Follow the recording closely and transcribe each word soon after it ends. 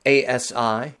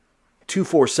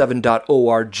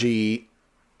ASI247.org,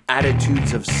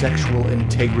 Attitudes of Sexual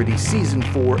Integrity, Season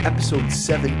 4, Episode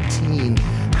 17.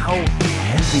 How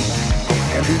heavy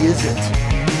is it?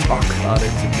 We'll talk about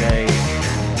it today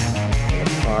on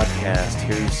the podcast.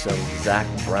 Here's some Zac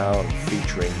Brown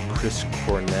featuring Chris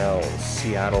Cornell,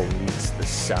 Seattle Meets the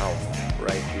South,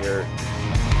 right here.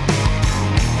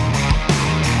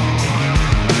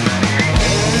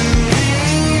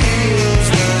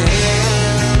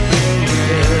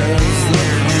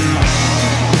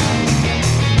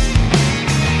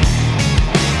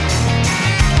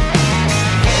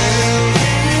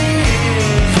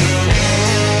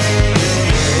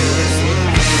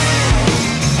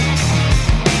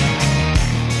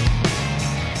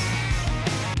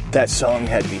 That song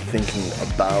had me thinking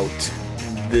about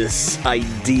this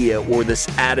idea or this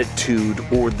attitude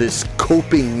or this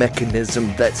coping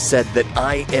mechanism that said that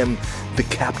I am the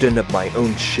captain of my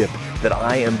own ship, that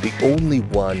I am the only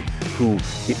one who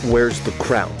wears the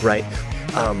crown, right?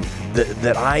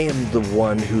 That I am the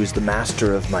one who is the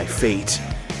master of my fate.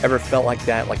 Ever felt like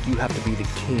that? Like you have to be the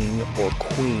king or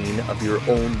queen of your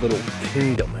own little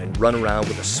kingdom and run around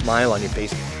with a smile on your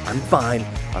face. I'm fine.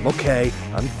 I'm okay.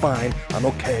 I'm fine. I'm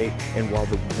okay. And while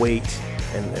the weight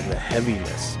and the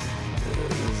heaviness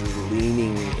is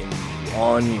leaning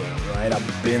on you, right?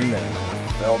 I've been there.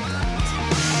 I felt that.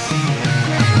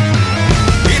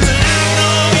 It's a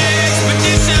lifelong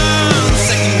expedition,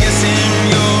 second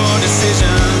guessing your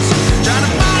decisions, trying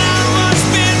to find out what's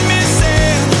been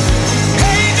missing.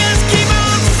 Hey, just keep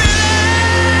on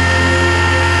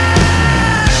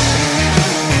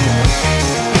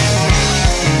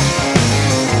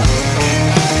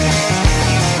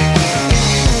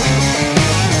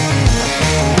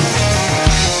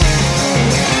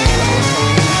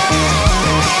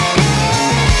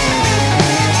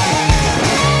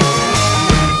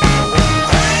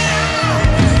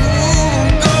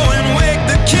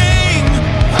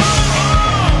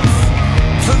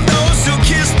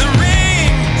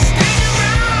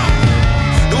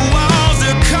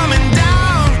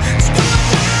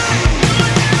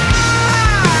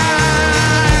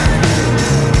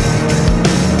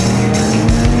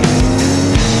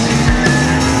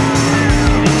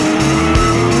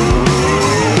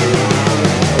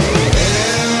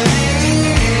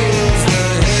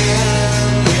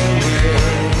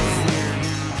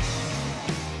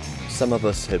Some of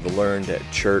us have learned at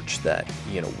church that,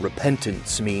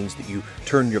 repentance means that you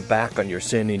turn your back on your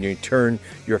sin and you turn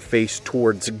your face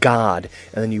towards God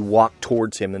and then you walk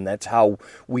towards Him, and that's how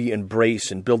we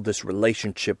embrace and build this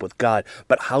relationship with God.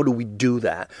 But how do we do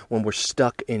that when we're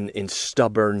stuck in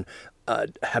stubborn,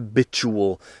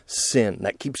 habitual sin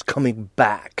that keeps coming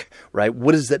back, right?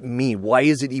 What does that mean? Why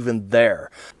is it even there?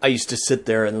 I used to sit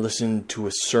there and listen to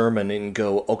a sermon and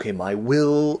go, okay, my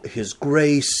will, His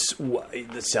grace,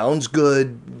 that sounds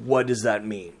good. What does that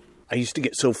mean? I used to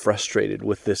get so frustrated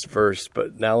with this verse,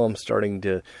 but now I'm starting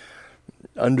to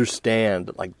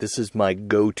understand, like, this is my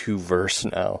go-to verse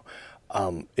now.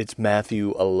 It's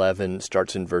Matthew 11,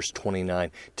 starts in verse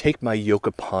 29. Take my yoke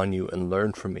upon you and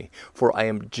learn from me, for I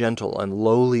am gentle and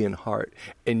lowly in heart,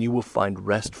 and you will find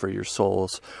rest for your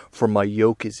souls. For my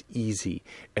yoke is easy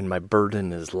and my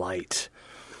burden is light.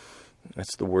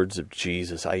 That's the words of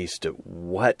Jesus.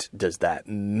 What does that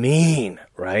mean,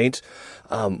 right?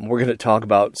 We're going to talk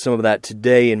about some of that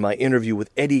today in my interview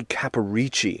with Eddie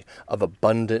Caparici of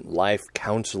Abundant Life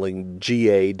Counseling,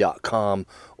 GA.com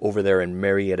over there in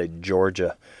Marietta,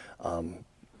 Georgia.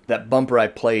 That bumper I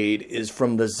played is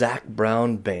from the Zac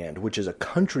Brown Band, which is a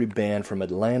country band from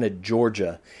Atlanta,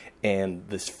 Georgia. And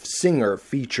the singer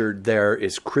featured there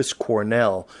is Chris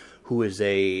Cornell, who is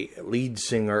a lead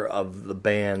singer of the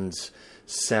bands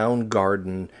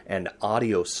Soundgarden and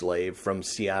Audioslave from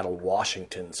Seattle,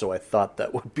 Washington. So I thought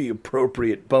that would be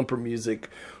appropriate bumper music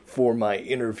for my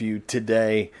interview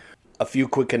today. A few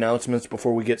quick announcements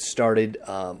before we get started.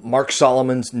 Mark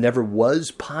Solomon's Never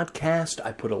Was podcast.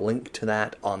 I put a link to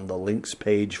that on the links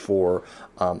page for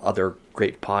other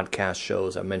great podcast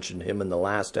shows. I mentioned him in the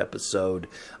last episode.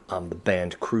 The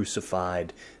band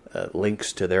Crucified.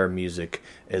 Links to their music,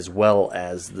 as well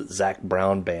as the Zac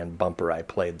Brown Band bumper I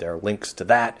played there. Links to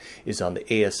that is on the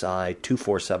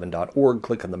ASI247.org.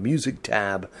 Click on the music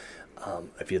tab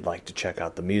if you'd like to check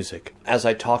out the music. As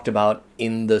I talked about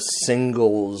in the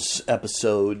singles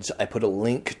episodes, I put a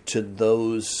link to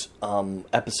those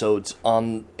episodes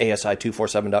on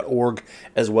ASI247.org,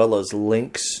 as well as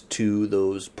links to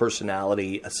those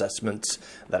personality assessments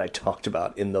that I talked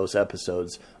about in those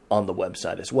episodes on the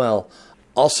website as well.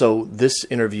 Also, this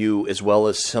interview, as well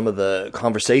as some of the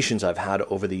conversations I've had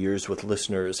over the years with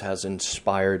listeners, has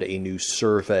inspired a new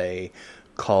survey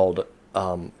called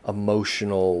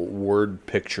emotional word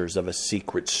pictures of a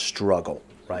secret struggle,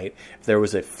 right? If there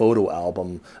was a photo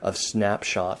album of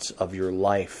snapshots of your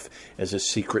life as a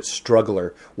secret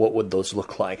struggler, what would those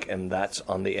look like? And that's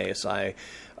on the ASI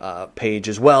page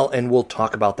as well, and we'll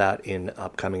talk about that in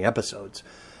upcoming episodes.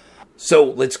 So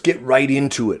let's get right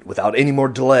into it without any more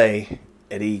delay.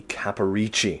 Eddie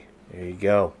Caparici. There you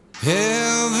go.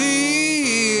 Heavy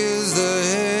is the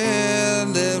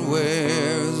hand that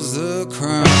wears the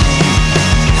crown.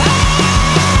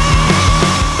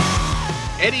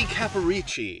 Eddie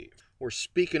Caparici. We're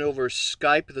speaking over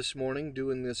Skype this morning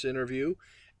doing this interview,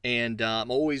 and I'm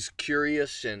always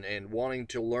curious and wanting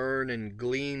to learn and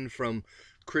glean from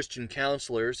Christian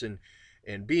counselors, and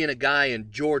being a guy in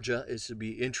Georgia is to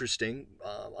be interesting.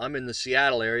 I'm in the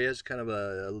Seattle area. It's kind of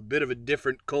a bit of a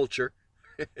different culture.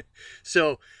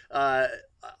 So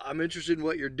I'm interested in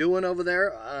what you're doing over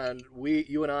there.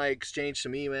 You and I exchanged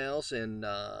some emails, and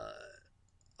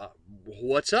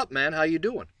what's up, man? How you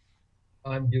doing?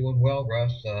 I'm doing well,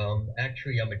 Russ.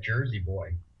 Actually, I'm a Jersey boy,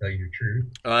 to tell you the truth.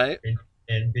 All right.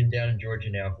 And been down in Georgia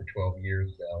now for 12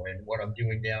 years, though. And what I'm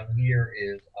doing down here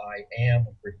is I am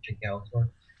a Christian counselor,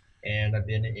 and I've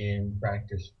been in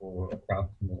practice for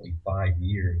approximately 5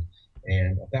 years.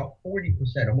 And about 40%,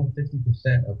 almost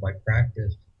 50% of my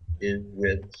practice is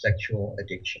with sexual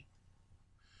addiction.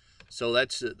 So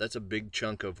that's a big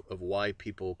chunk of why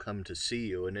people come to see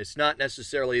you. And it's not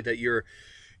necessarily that you're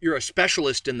a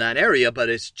specialist in that area, but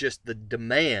it's just the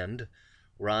demand,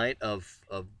 right, of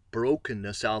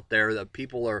brokenness out there that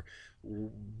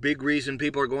big reason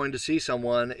people are going to see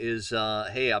someone is,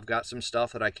 hey, I've got some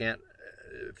stuff that I can't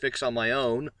fix on my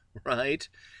own, right?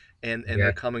 And Yeah.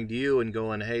 they're coming to you and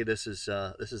going, hey, this is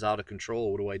out of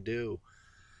control. What do I do?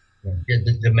 Yeah,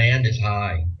 the demand is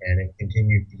high, and it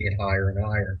continues to get higher and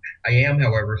higher. I am,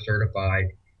 however, certified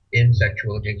in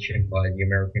sexual addiction by the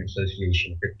American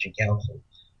Association of Christian Counselors.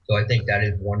 So I think that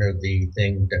is one of the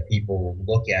things that people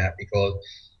look at, because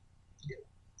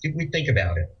if we think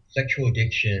about it, sexual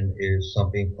addiction is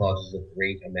something that causes a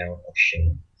great amount of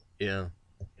shame. Yeah.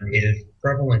 It is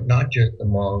prevalent not just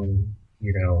among,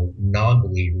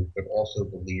 non-believers, but also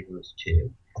believers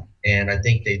too. And I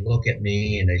think they look at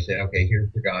me and they say, okay,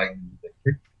 here's the guy who's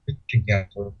a Christian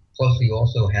counselor, plus he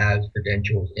also has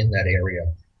credentials in that area.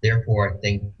 Therefore, I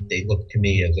think they look to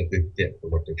me as a good fit for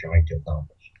what they're trying to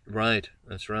accomplish. Right.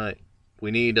 That's right.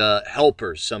 We need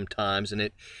helpers sometimes, and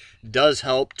it does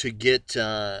help to get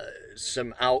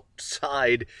some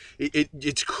outside.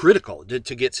 It's critical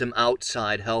to get some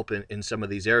outside help in some of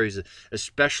these areas,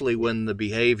 especially when the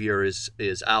behavior is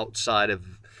outside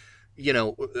of,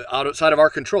 outside of our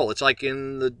control. It's like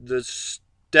in the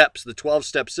steps, the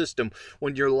 12-step system,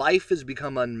 when your life has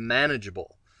become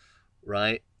unmanageable,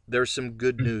 right? There's some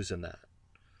good news in that.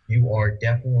 You are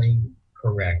definitely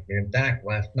correct. And in fact,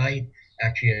 last night,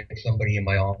 actually, I had somebody in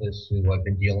my office who I've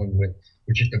been dealing with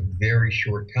for just a very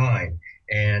short time,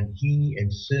 and he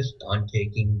insists on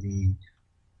taking the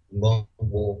lone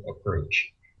wolf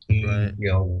approach. He, Right.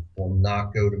 Will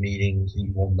not go to meetings.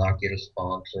 He will not get a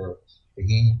sponsor.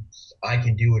 I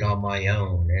can do it on my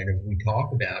own. And if we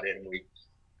talk about it,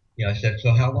 and I said,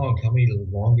 so how long? Tell me the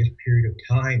longest period of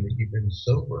time that you've been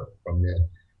sober from this.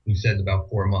 He said about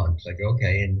 4 months. I go,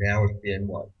 okay, and now it's been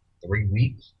 3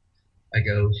 weeks? I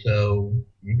go, so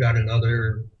you got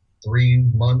another 3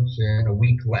 months and a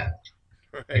week left.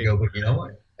 Right. I go, but you know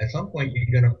what? At some point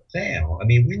you're going to fail. I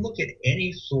mean, we look at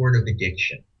any sort of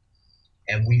addiction,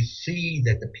 and we see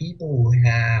that the people who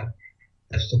have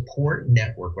a support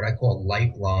network, what I call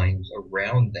lifelines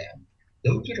around them,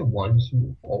 those are the ones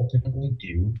who ultimately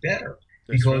do better.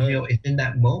 That's Because, right. it's in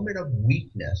that moment of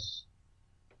weakness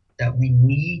that we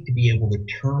need to be able to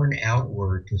turn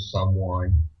outward to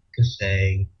someone to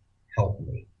say, help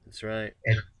me. That's right.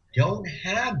 And don't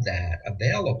have that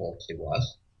available to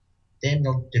us, then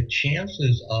the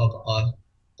chances of us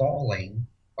falling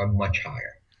are much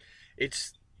higher.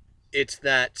 It's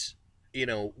that,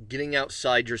 getting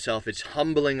outside yourself. It's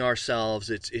humbling ourselves.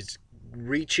 It's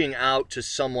reaching out to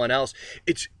someone else.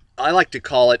 I like to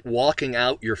call it walking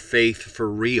out your faith for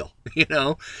real.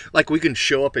 Like we can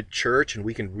show up at church and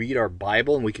we can read our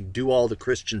Bible and we can do all the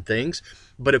Christian things,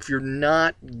 but if you're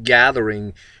not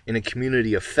gathering in a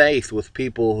community of faith with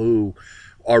people who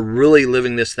are really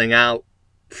living this thing out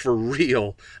for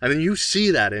real, I mean, you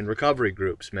see that in recovery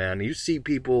groups, man. You see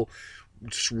people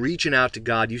just reaching out to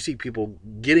God. You see people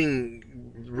reaching,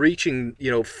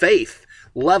 faith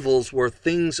levels where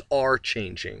things are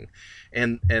changing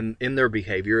and in their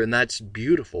behavior, and that's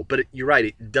beautiful. But you're right,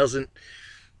 it doesn't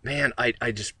man,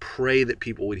 I just pray that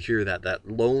people would hear that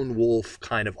lone wolf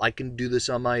kind of, I can do this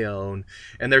on my own.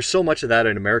 And there's so much of that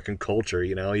in American culture.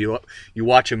 You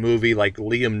watch a movie like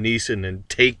Liam Neeson and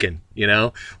Taken,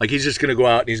 like he's just going to go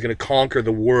out and he's going to conquer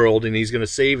the world and he's going to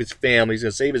save his family. He's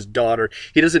going to save his daughter.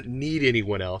 He doesn't need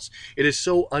anyone else. It is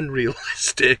so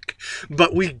unrealistic,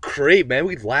 but we crave, man,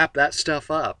 we lap that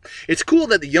stuff up. It's cool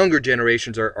that the younger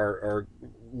generations are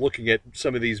looking at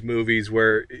some of these movies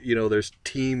where there's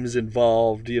teams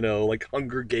involved, like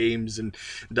Hunger Games and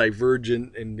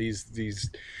Divergent and these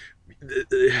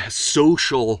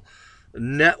social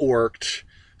networked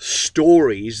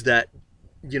stories that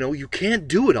you can't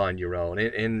do it on your own,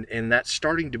 and that's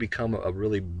starting to become a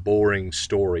really boring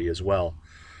story as well.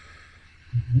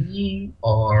 We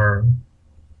are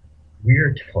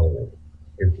told,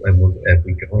 if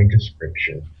we go into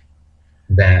scripture,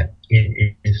 that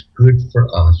it is good for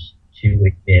us to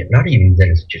admit, not even that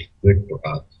it's just good for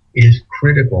us, it is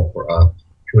critical for us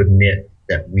to admit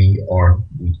that we are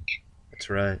weak. That's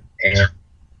right. And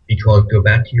because, go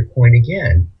back to your point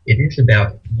again, it is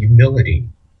about humility.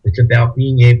 It's about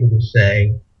being able to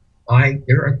say,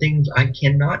 there are things I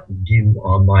cannot do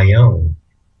on my own.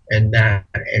 And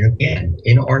again,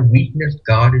 in our weakness,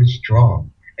 God is strong.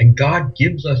 And God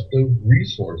gives us those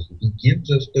resources. He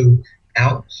gives us those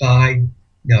outside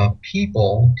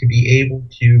people to be able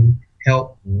to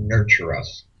help nurture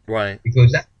us. Right.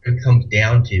 Because that's what it comes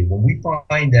down to. When we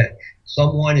find that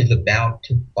someone is about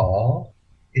to fall,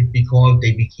 it's because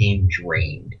they became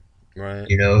drained. Right.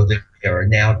 They are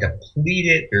now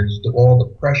depleted. There's all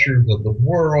the pressures of the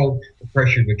world, the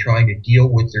pressures of trying to deal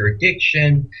with their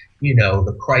addiction,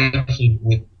 the crisis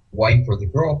with wife or the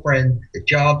girlfriend, the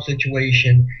job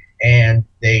situation, and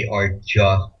they are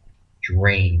just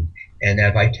drained. And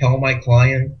as I tell my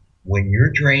client, when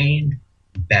you're drained,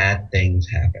 bad things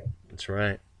happen. That's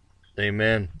right.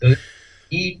 Amen. So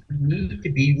we need to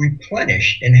be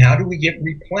replenished. And how do we get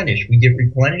replenished? We get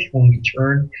replenished when we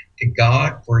turn to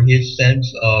God for his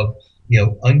sense of,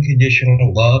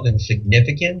 unconditional love and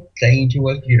significance, saying to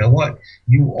us, you know what,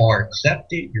 you are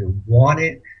accepted, you're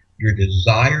wanted, you're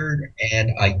desired,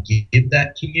 and I give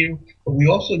that to you. But we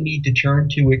also need to turn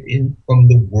to it from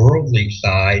the worldly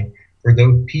side, for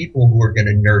those people who are going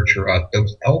to nurture us,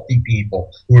 those healthy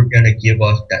people who are going to give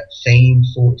us that same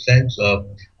sort of sense of,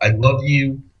 I love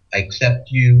you, I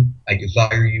accept you, I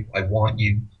desire you, I want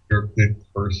you, you're a good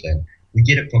person. We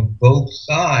get it from both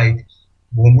sides.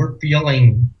 When we're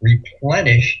feeling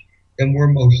replenished, then we're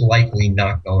most likely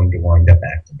not going to wind up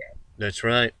acting out. That's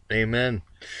right. Amen.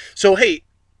 So, hey,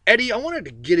 Eddie, I wanted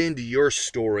to get into your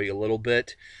story a little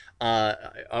bit.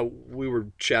 We were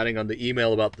chatting on the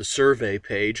email about the survey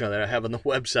page that I have on the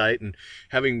website, and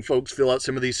having folks fill out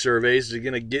some of these surveys is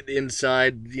going to get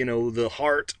inside, the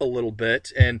heart a little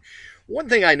bit. And one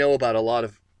thing I know about a lot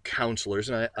of counselors,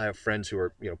 and I have friends who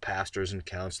are, pastors and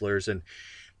counselors, and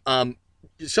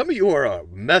some of you are a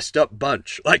messed up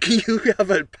bunch. Like, you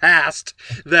have a past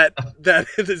that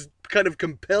has kind of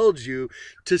compelled you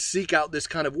to seek out this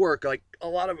kind of work. Like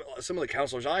some of the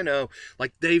counselors I know,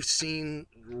 like, they've seen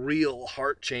real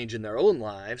heart change in their own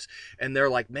lives, and they're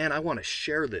like, man, I want to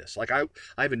share this. Like, I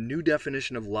have a new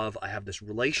definition of love. I have this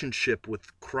relationship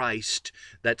with Christ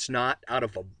that's not out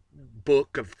of a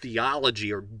book of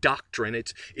theology or doctrine.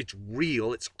 It's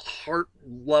real. It's heart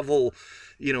level,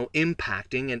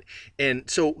 impacting. And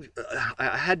so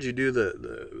I had you do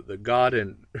the God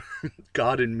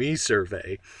and me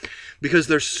survey, because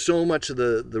there's so much of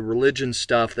the religion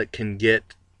stuff that can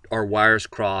get our wires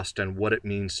crossed on what it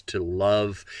means to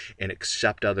love and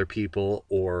accept other people,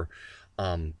 or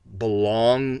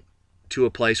belong to a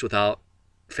place without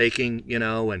faking,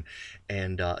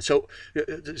 so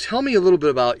tell me a little bit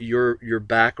about your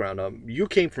background. You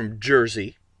came from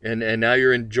Jersey, and now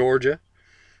you're in Georgia.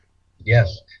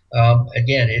 Yes.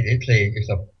 Again, it's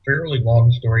a fairly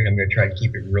long story. I'm going to try to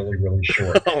keep it really, really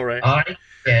short. All right. I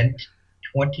spent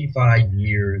 25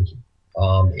 years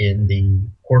in the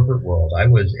corporate world. I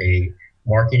was a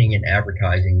marketing and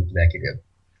advertising executive,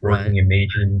 working in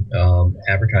major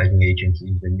advertising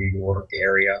agencies in New York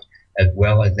area, as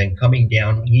well as then coming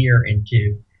down here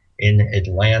in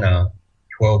Atlanta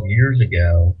 12 years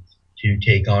ago to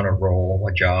take on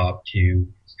a job to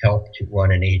help to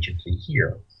run an agency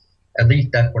here. At least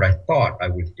that's what I thought I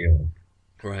was doing.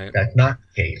 Right. That's not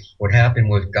the case. What happened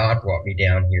was God brought me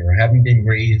down here. Having been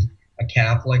raised a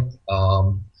Catholic,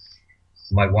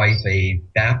 my wife a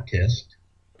Baptist,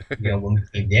 when we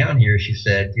came down here, she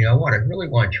said, you know what, I really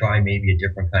want to try maybe a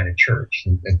different kind of church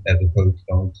as opposed to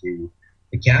going to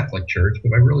the Catholic church,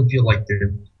 but I really feel like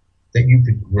that you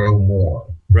could grow more.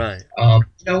 Right. You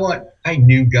know what? I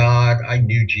knew God. I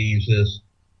knew Jesus.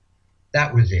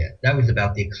 that was it. That was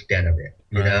about the extent of it.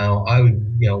 You Right. know, I was,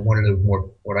 one of those more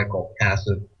what I call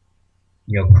passive,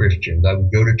 Christians. I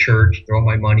would go to church, throw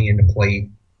my money in the plate,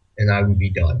 and I would be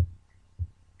done.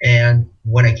 And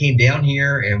when I came down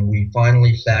here and we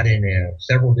finally sat in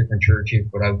several different churches,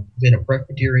 but I was in a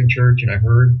Presbyterian church, and I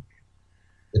heard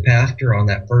the pastor on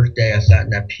that first day I sat in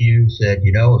that pew said,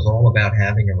 it's all about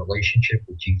having a relationship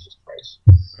with Jesus Christ.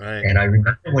 Right. And I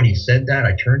remember when he said that,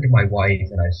 I turned to my wife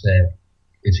and I said,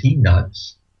 is he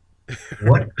nuts?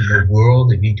 What in the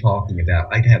world is he talking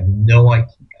about? I have no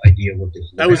idea what this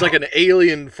is That was about. like an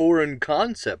alien, foreign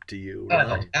concept to you,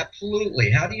 right?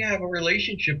 Absolutely. How do you have a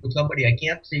relationship with somebody I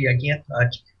can't see, I can't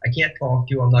touch, I can't talk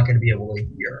to, I'm not going to be able to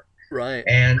hear? Right.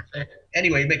 And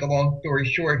anyway, to make a long story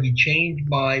short, he changed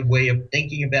my way of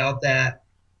thinking about that,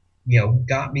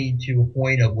 got me to a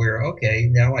point of where, okay,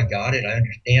 now I got it, I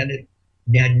understand it.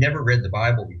 I'd never read the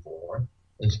Bible before,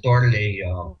 and started a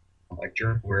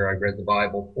journey where I read the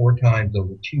Bible 4 times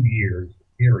over 2 years,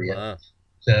 period. Wow.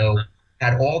 So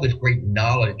had all this great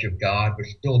knowledge of God, but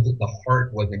still the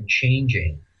heart wasn't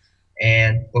changing.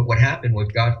 But what happened was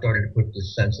God started to put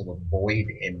this sense of a void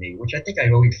in me, which I think I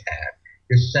always had.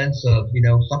 This sense of,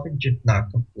 something just not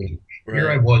complete. Right.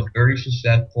 Here I was, very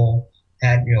successful,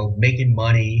 had, making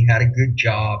money, had a good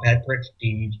job, had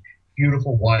prestige,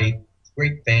 beautiful wife,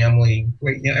 great family,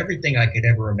 great, everything I could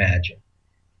ever imagine.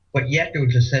 But yet there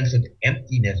was a sense of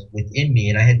emptiness within me,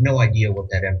 and I had no idea what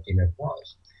that emptiness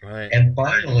was. Right. And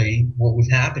finally, what was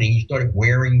happening, he started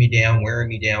wearing me down,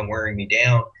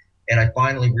 and I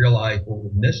finally realized what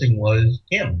was missing was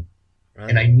him. Right.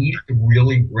 And I needed to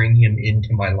really bring him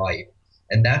into my life.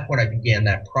 And that's when I began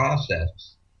that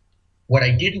process. What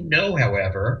I didn't know,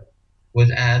 however,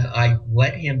 was as I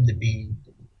let him to be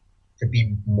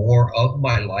more of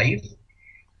my life,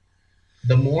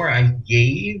 the more I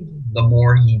gave, the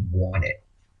more he wanted.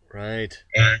 Right.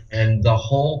 And the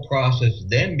whole process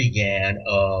then began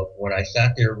of when I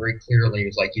sat there very clearly, it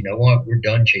was like, you know what, we're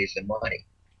done chasing money.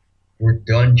 We're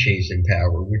done chasing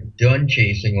power. We're done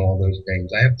chasing all those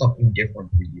things. I have something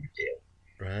different for you to do.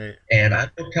 Right. And I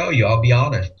will tell you, I'll be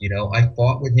honest, I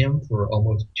fought with him for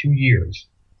almost 2 years.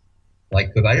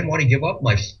 Because I didn't want to give up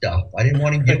my stuff. I didn't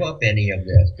want to give up any of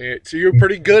this. Yeah, so you're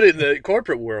pretty good in the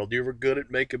corporate world. You were good at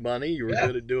making money. You were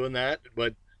good at doing that.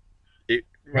 But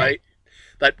right?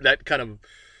 That kind of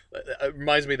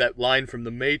reminds me of that line from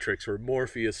The Matrix where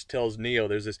Morpheus tells Neo,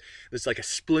 there's this like a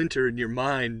splinter in your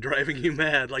mind driving you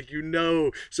mad. Like,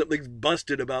 something's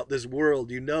busted about this world.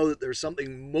 That there's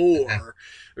something more.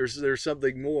 There's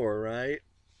something more, right?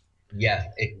 Yes,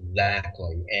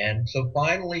 exactly. And so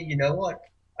finally, you know what?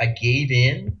 I gave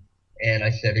in, and I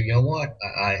said, you know what?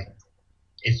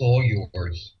 It's all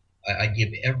yours. I give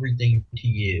everything to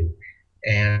you.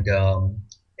 And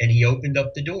he opened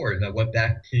up the doors. I went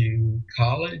back to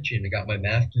college, and I got my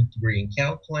master's degree in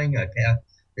counseling. I passed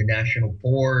the national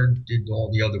board, did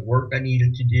all the other work I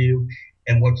needed to do.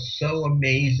 And what's so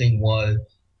amazing was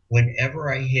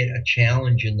whenever I hit a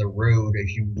challenge in the road,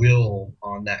 as you will,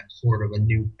 on that sort of a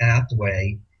new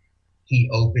pathway, he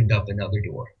opened up another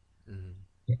door.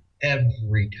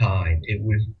 Every time. It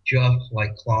was just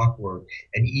like clockwork.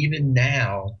 And even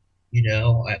now,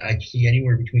 I see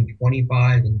anywhere between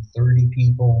 25 and 30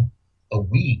 people a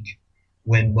week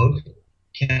when most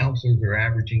counselors are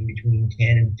averaging between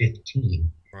 10 and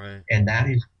 15. Right. And that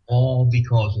is all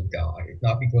because of God. It's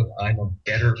not because I'm a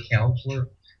better counselor,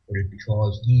 but it's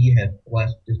because he has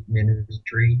blessed this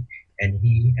ministry, and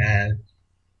he's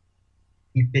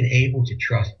been able to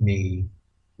trust me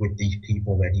with these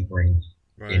people that he brings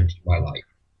into my life.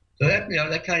 So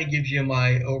that kind of gives you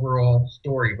my overall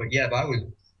story. But yeah,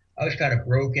 I was kind of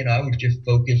broken. I was just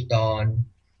focused on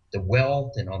the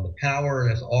wealth and on the power.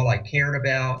 That's all I cared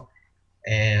about.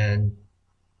 And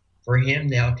for him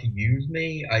now to use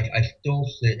me, I still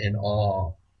sit in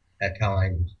awe at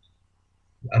times,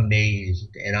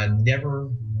 amazed. And I'm never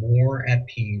more at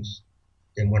peace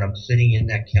than when I'm sitting in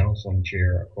that counseling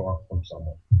chair across from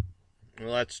someone.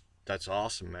 Well, that's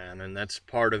awesome, man. And that's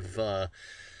part of,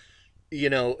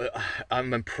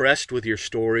 I'm impressed with your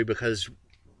story because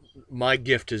my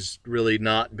gift has really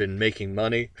not been making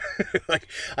money. Like,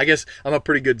 I guess I'm a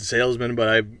pretty good salesman, but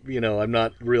I'm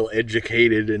not real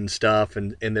educated and stuff.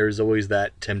 And there's always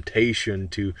that temptation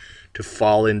to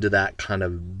fall into that kind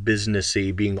of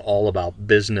businessy, being all about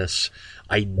business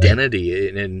identity.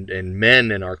 And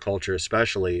men in our culture,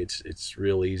 especially, it's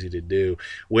real easy to do.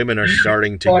 Women are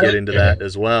starting to get into that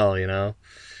as well, Yeah,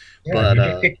 but you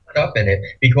just get caught up in it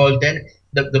because then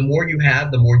the more you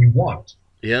have, the more you want.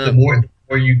 Yeah. The more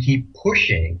you keep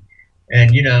pushing,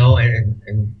 and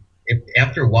and if,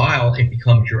 after a while it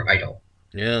becomes your idol.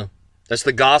 Yeah, That's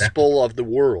the gospel of the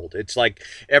world. It's like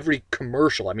every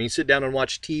commercial. I mean, you sit down and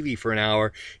watch TV for an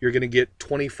hour, you're going to get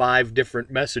 25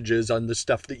 different messages on the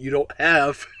stuff that you don't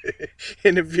have.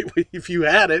 And if you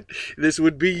had it, this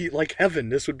would be like heaven.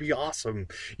 This would be awesome.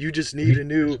 You just need a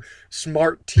new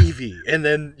smart TV, and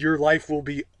then your life will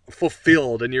be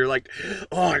fulfilled. And you're like,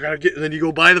 oh, I got to get, and then you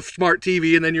go buy the smart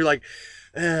TV, and then you're like,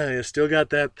 you still got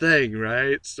that thing,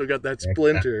 right? Still got that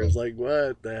splinter. It's like,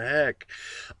 what the heck?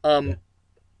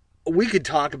 We could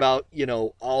talk about,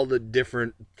 all the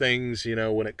different things,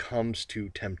 when it comes to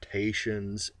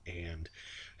temptations and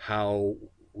how,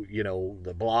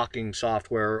 the blocking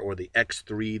software or the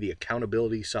X3, the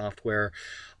accountability software.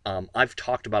 I've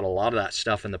talked about a lot of that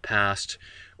stuff in the past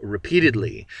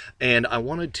repeatedly. And I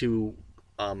wanted to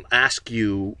ask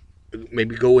you,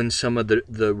 maybe go in some of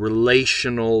the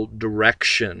relational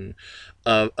direction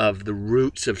of the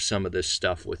roots of some of this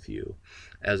stuff with you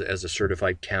as a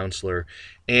certified counselor,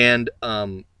 and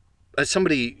as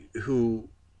somebody who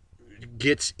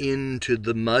gets into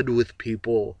the mud with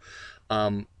people.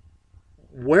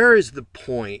 Where is the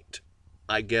point,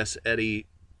 I guess, Eddie?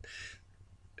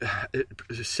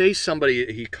 Say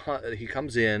somebody he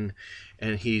comes in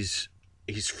and he's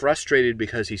frustrated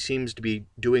because he seems to be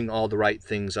doing all the right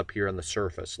things up here on the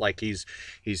surface. Like he's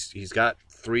got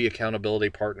 3 accountability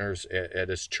partners at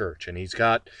his church, and he's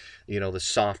got, the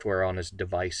software on his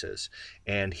devices,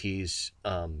 and he's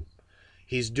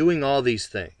doing all these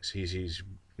things. He's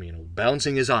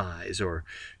bouncing his eyes or,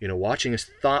 watching his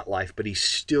thought life, but he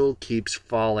still keeps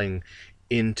falling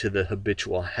into the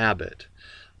habitual habit.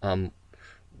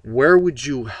 Where would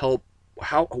you help?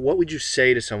 What would you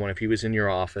say to someone if he was in your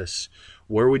office?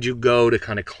 Where would you go to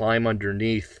kind of climb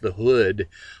underneath the hood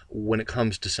when it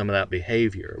comes to some of that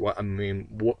behavior? What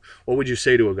would you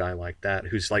say to a guy like that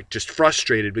who's like just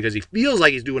frustrated because he feels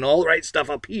like he's doing all the right stuff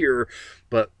up here,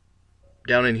 but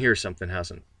down in here something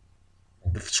hasn't,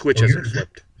 the switch hasn't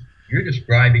flipped? You're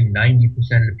describing 90% of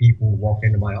the people who walk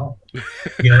into my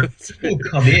office. People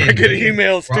come in. I get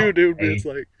emails too, dude. It's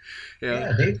like,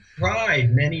 yeah, they've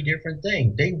tried many different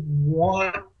things. They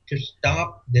want to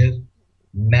stop this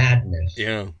madness.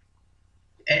 Yeah.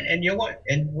 And you know what?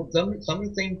 And some of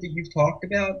the things that you've talked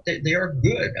about, they are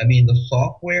good. I mean, the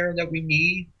software that we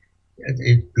need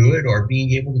is good, or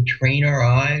being able to train our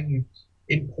eyes is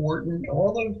important.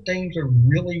 All those things are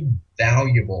really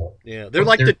valuable. Yeah, they're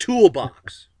like the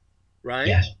toolbox, right?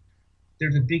 Yes.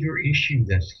 There's a bigger issue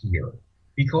that's here.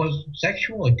 Because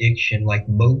sexual addiction, like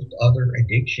most other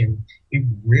addictions, is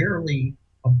rarely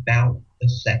about the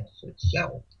sex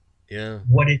itself. Yeah.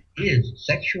 What it is,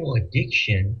 sexual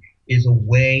addiction is a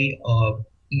way of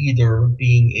either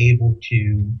being able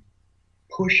to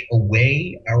push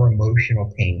away our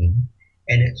emotional pain,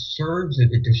 and it serves as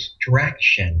a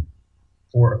distraction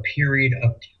for a period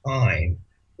of time,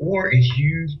 or is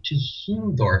used to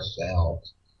soothe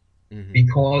ourselves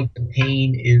because the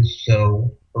pain is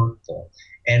so hurtful.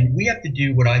 And we have to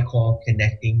do what I call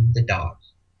connecting the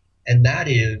dots. And that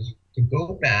is to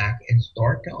go back and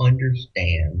start to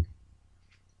understand,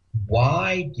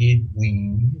 why did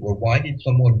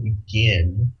someone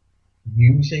begin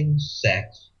using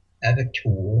sex as a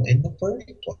tool in the first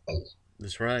place?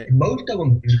 That's right. And most of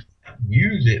them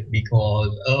use it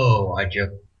because,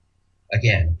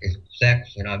 it's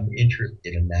sex and I'm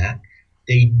interested in that.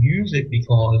 They use it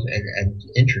because, and it's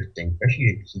interesting, especially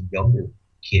if it's a younger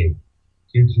kids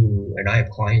who, and I have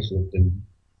clients who have been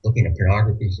looking at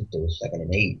pornography since they were 7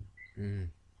 and 8.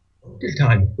 Most of the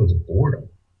time it's because of boredom.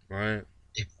 Right.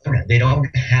 They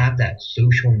don't have that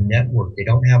social network. They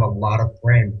don't have a lot of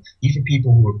friends. These are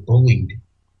people who were bullied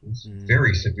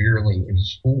very severely in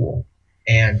school.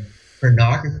 And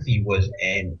pornography was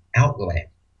an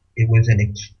outlet. It was an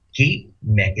escape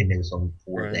mechanism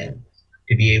for them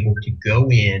to be able to go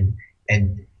in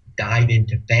and dive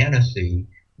into fantasy,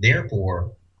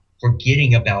 therefore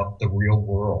forgetting about the real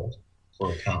world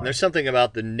for a time. And there's something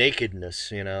about the nakedness,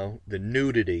 the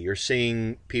nudity. You're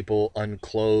seeing people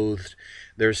unclothed.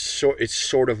 It's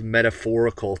sort of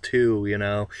metaphorical too,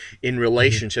 in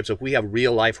relationships. If we have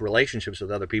real life relationships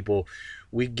with other people,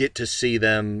 we get to see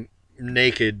them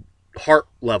naked, heart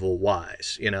level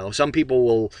wise. Some people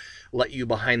will let you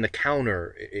behind the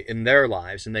counter in their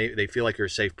lives, and they feel like you're a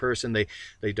safe person. They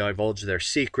divulge their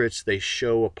secrets. They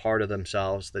show a part of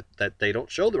themselves that they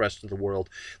don't show the rest of the world.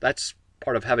 That's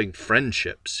part of having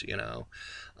friendships.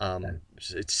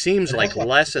 It seems like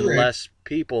less and less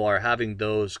people are having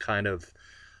those kind of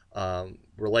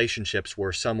relationships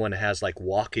where someone has like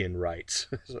walk-in rights.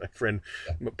 My friend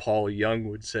Paul Young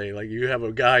would say, like, you have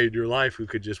a guy in your life who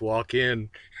could just walk in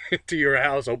to your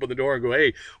house, open the door, and go,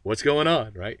 "Hey, what's going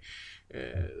on?" Right?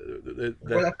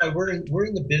 Well, that's why we're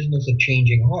in the business of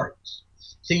changing hearts.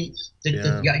 See,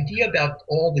 the idea about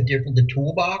all the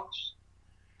toolbox,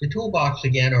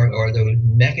 again are those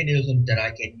mechanisms that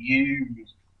I can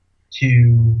use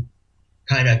to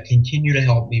kind of continue to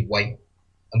help me white.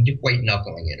 I'm just white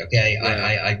knuckling it, okay?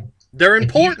 Right. They're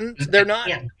important. They're not,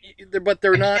 but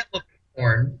they're not. I can't look at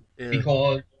porn Yeah.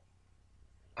 because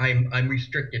I'm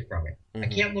restricted from it. Mm-hmm. I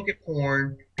can't look at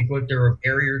porn because there are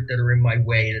barriers that are in my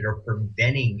way that are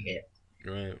preventing it.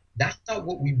 Right. That's not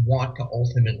what we want to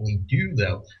ultimately do,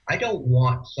 though. I don't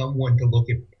want someone to look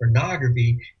at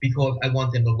pornography because I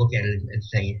want them to look at it and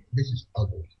say, this is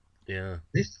ugly. Yeah.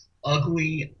 This is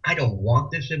ugly. I don't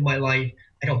want this in my life.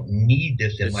 I don't need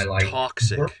this in my life. It's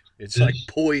toxic. It's like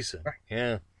poison. Right.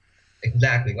 Yeah.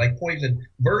 Exactly, like poison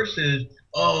versus,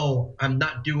 oh, I'm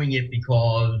not doing it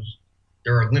because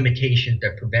there are limitations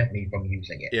that prevent me from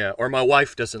using it. Yeah, or my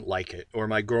wife doesn't like it, or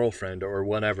my girlfriend, or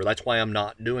whatever. That's why I'm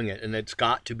not doing it. And it's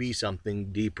got to be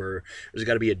something deeper. There's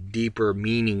got to be a deeper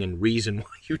meaning and reason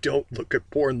why you don't look at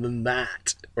porn than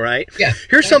that, right? Yeah.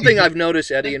 Here's something I've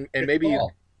noticed, Eddie, and maybe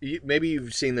maybe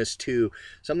you've seen this too.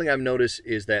 Something I've noticed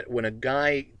is that when a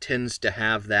guy tends to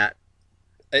have that,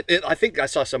 I think I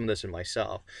saw some of this in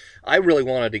myself. I really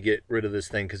wanted to get rid of this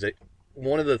thing because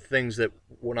one of the things that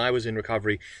when I was in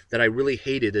recovery that I really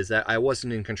hated is that I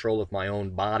wasn't in control of my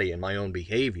own body and my own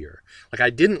behavior. Like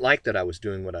I didn't like that I was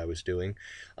doing what I was doing.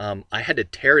 I had to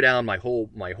tear down my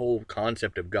whole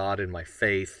concept of God and my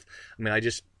faith. I mean, I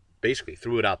just basically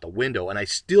threw it out the window, and I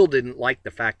still didn't like the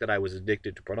fact that I was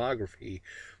addicted to pornography,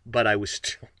 but I was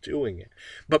still doing it.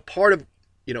 But part of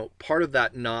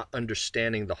that not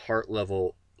understanding the heart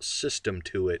level system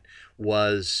to it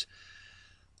was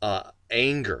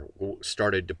anger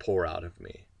started to pour out of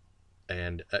me.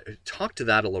 And talk to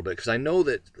that a little bit, because I know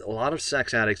that a lot of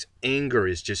sex addicts, anger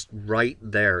is just right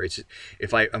there. It's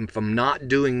if I'm not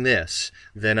doing this,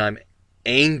 then I'm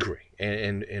angry,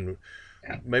 and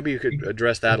maybe you could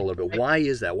address that a little bit. Why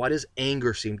is that? Why does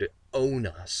anger seem to own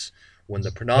us when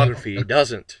the pornography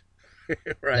doesn't?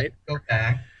 Right?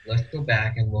 Let's go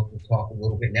back and we'll talk a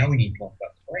little bit. Now we need to talk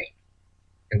about the brain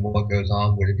and what goes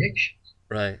on with addictions.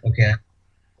 Right. Okay.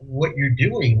 What you're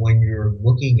doing when you're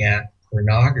looking at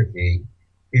pornography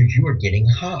is you are getting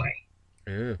high.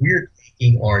 Yeah. We're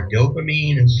taking our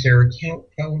dopamine and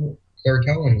serotonin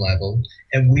levels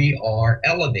and we are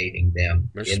elevating them.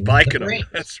 We're spiking them.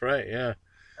 That's right. Yeah.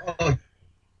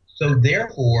 So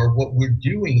therefore, what we're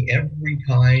doing every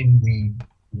time we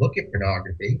look at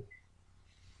pornography,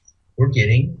 we're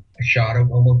getting a shot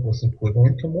of almost what's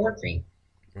equivalent to morphine.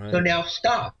 Right. So now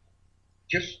stop.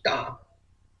 Just stop.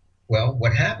 Well,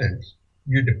 what happens?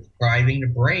 You're depriving the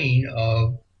brain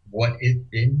of what it's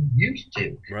been used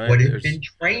to, right. What it's been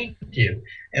trained to.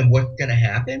 And what's going to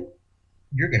happen?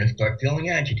 You're going to start feeling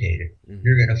agitated. Mm-hmm.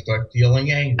 You're going to start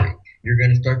feeling angry. You're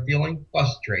going to start feeling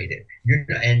frustrated.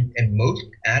 And most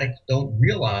addicts don't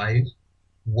realize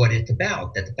what it's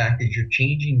about, that the fact is you're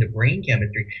changing the brain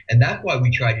chemistry. And that's why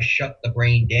we try to shut the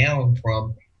brain down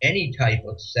from any type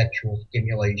of sexual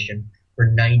stimulation for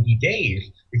 90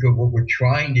 days, because what we're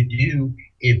trying to do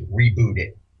is reboot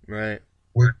it. Right.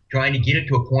 We're trying to get it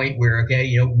to a point where,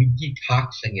 we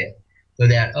detoxing it so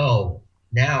that,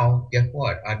 now guess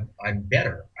what? I'm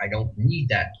better. I don't need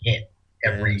that hit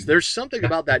every. Yes. There's something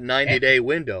about that 90-day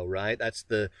window, right? That's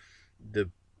the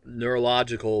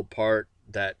neurological part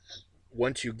that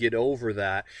once you get over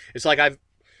that, it's like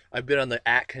I've been on the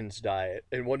Atkins diet,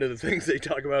 and one of the things they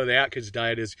talk about in the Atkins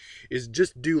diet is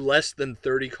just do less than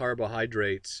 30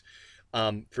 carbohydrates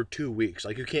for 2 weeks.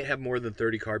 Like you can't have more than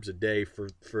 30 carbs a day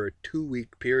for a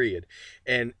 2-week period,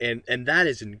 and that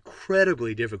is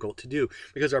incredibly difficult to do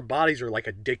because our bodies are like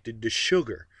addicted to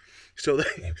sugar. So,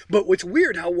 but what's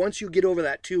weird how once you get over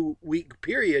that 2-week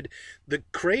period, the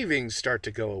cravings start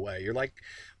to go away. You're like,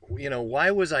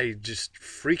 why was I just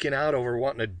freaking out over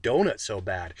wanting a donut so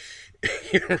bad?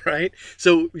 Right?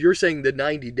 So you're saying the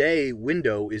 90-day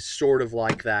window is sort of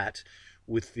like that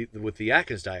with the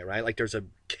Atkins diet, right? Like there's a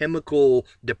chemical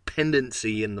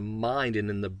dependency in the mind and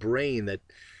in the brain that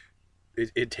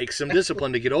it takes some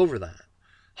discipline to get over that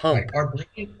hump.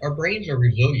 Right. Our brains are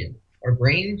resilient. Our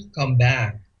brains come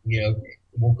back.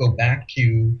 We'll go back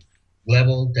to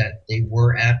levels that they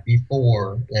were at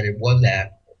before, that it was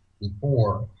at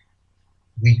before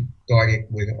we started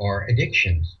with our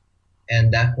addictions.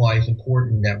 And that's why it's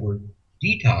important that we're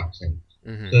detoxing,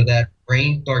 so that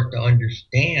brain starts to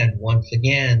understand once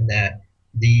again that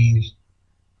these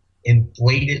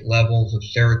inflated levels of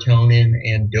serotonin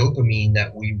and dopamine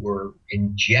that we were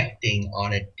injecting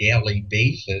on a daily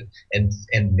basis, and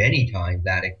many times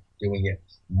addicts doing it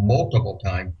multiple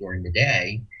times during the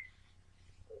day,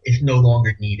 it's no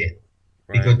longer needed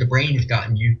because Right. the brain has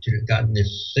gotten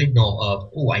this signal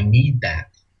of, oh, I need that.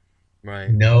 Right.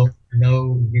 No,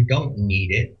 you don't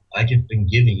need it. I just been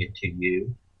giving it to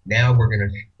you. Now we're going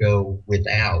to go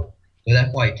without. So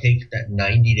that's why it takes that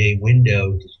 90-day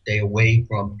window to stay away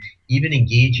from even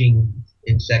engaging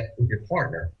in sex with your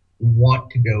partner. We want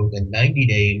to go the 90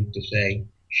 days to say,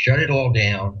 shut it all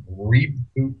down,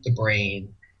 reboot the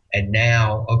brain, and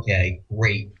now, okay,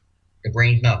 great. The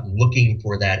brain's not looking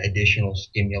for that additional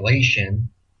stimulation.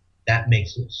 That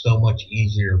makes it so much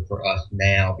easier for us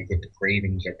now because the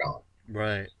cravings are gone.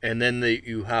 Right. And then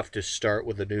you have to start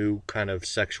with a new kind of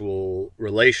sexual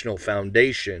relational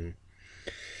foundation.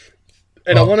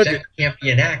 And I wanted sex can't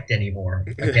be an act anymore,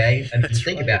 okay? I mean,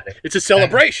 think right. about it. It's a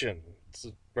celebration,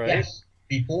 right? Yes.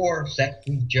 Before, sex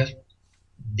was just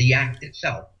the act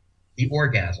itself, the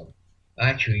orgasm.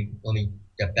 Actually, let me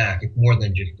step back. It's more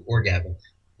than just the orgasm.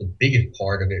 The biggest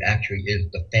part of it actually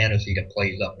is the fantasy that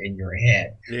plays up in your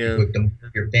head. Yeah. Because the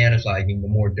more you're fantasizing, the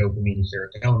more dopamine and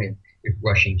serotonin is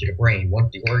rushing to the brain.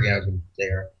 Once the orgasm is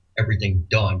there, everything's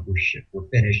done. We're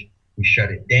finished. We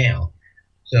shut it down.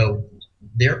 So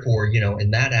therefore,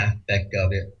 in that aspect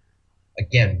of it,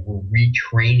 again, we're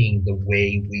retraining the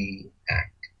way we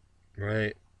act.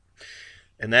 Right.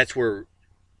 And that's where,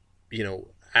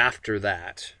 after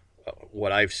that,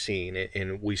 what I've seen,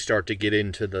 and we start to get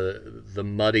into the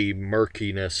muddy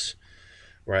murkiness,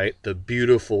 right? The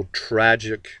beautiful,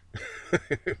 tragic,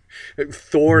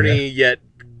 thorny yet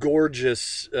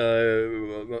gorgeous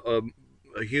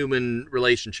human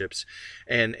relationships,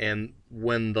 and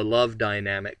when the love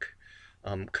dynamic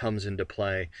comes into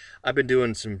play. I've been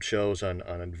doing some shows on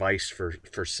advice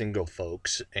for single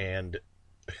folks, and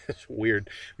it's weird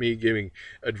me giving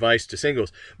advice to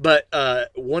singles, but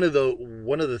one of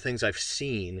the things I've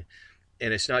seen,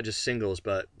 and it's not just singles,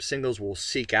 but singles will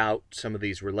seek out some of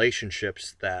these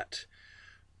relationships that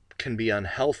can be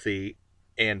unhealthy,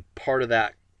 and part of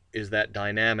that is that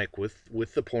dynamic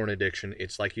with the porn addiction.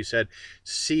 It's like you said,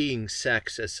 seeing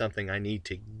sex as something I need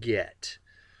to get,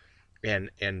 and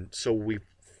so we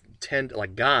tend,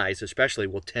 like guys especially,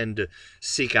 will tend to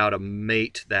seek out a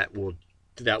mate that will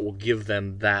give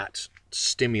them that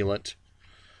stimulant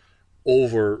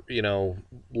over,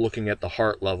 looking at the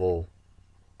heart level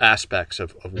aspects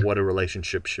of what a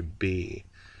relationship should be.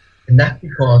 And that's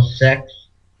because sex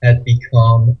has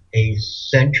become a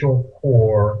central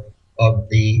core of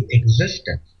the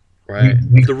existence. Right.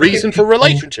 The reason for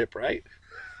relationship, right?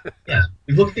 Yes.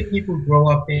 We look at people who grow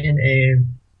up in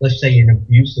let's say, an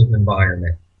abusive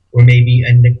environment or maybe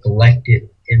a neglected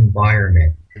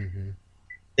environment. Mm-hmm.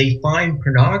 They find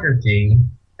pornography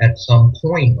at some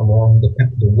point along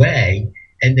the way,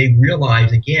 and they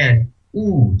realize again,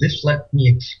 ooh, this lets me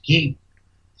escape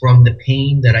from the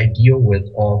pain that I deal with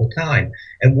all the time.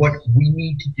 And what we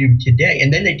need to do today,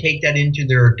 and then they take that into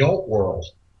their adult world.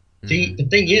 Mm-hmm. See, the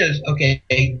thing is, okay,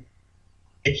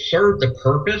 it served a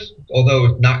purpose, although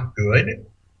it's not good.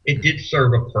 It did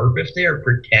serve a purpose there,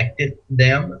 protected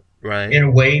them right. in a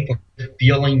way from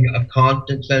feeling a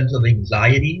constant sense of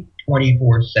anxiety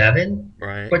 24/7.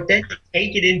 Right. But then they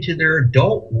take it into their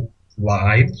adult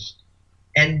lives,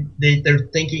 and they're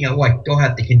thinking, oh, I still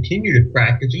have to continue to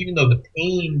practice, even though the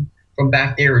pain from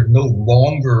back there is no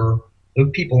longer, those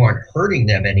people aren't hurting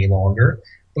them any longer.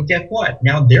 But guess what?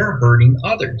 Now they're hurting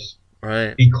others.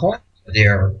 Right. Because of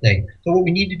their thing. So what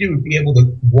we need to do is be able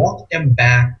to walk them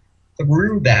back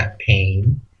through that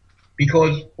pain,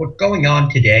 because what's going on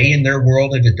today in their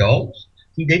world as adults,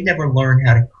 they never learn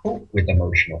how to cope with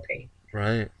emotional pain.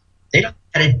 Right. They don't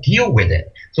know how to deal with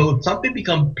it. So if something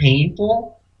becomes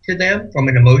painful to them from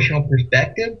an emotional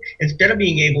perspective, instead of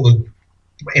being able to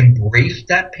embrace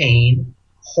that pain,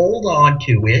 hold on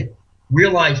to it,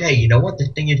 realize, hey, you know what, this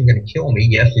thing isn't going to kill me.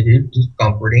 Yes, it is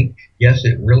discomforting. Yes,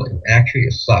 it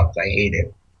sucks. I hate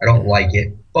it. I don't like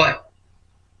it. But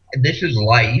this is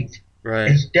life.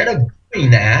 Right. Instead of doing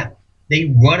that, they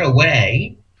run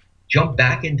away, jump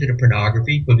back into the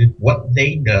pornography because it's what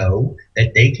they know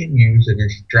that they can use as a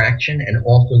distraction and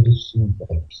also to soothe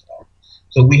themselves.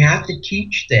 So we have to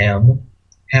teach them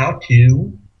how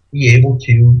to be able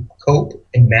to cope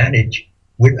and manage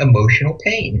with emotional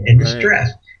pain and distress.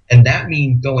 Right. And that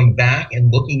means going back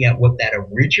and looking at what that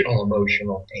original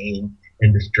emotional pain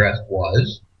and distress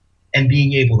was and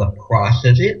being able to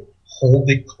process it, hold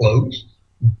it close,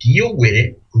 deal with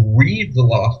it, grieve the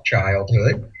lost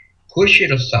childhood, push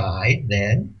it aside,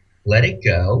 then let it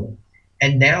go.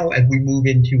 And now as we move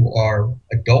into our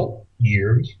adult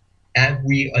years, as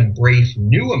we embrace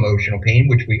new emotional pain,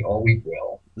 which we always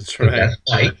will. That's right. That's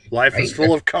life. Life is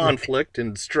full of conflict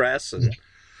and stress. And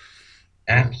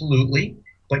absolutely.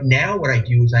 But now what I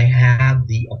do is I have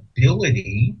the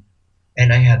ability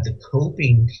and I have the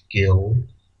coping skill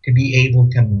to be able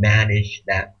to manage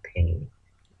that pain.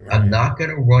 Right. I'm not going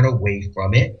to run away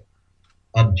from it.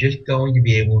 I'm just going to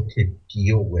be able to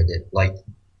deal with it like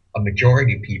a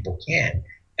majority of people can.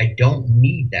 I don't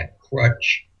need that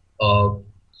crutch of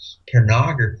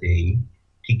pornography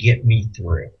to get me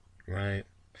through. Right.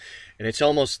 And it's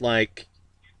almost like,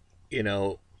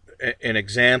 an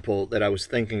example that I was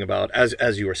thinking about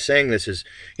as you were saying this is,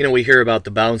 we hear about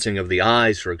the bouncing of the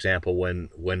eyes, for example,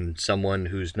 when someone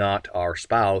who's not our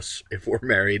spouse, if we're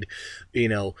married,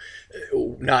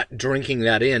 not drinking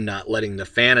that in, not letting the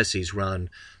fantasies run.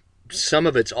 Some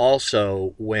of it's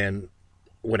also when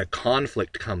a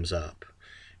conflict comes up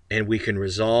and we can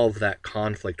resolve that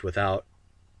conflict without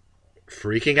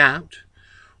freaking out,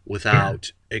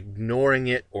 without ignoring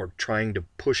it or trying to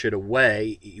push it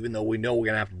away, even though we know we're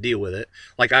going to have to deal with it.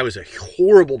 Like, I was a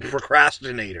horrible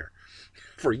procrastinator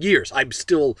for years. I'm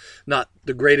still not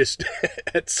the greatest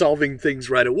at solving things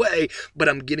right away, but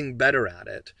I'm getting better at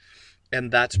it.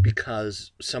 And that's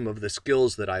because some of the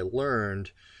skills that I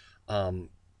learned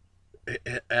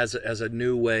as a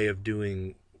new way of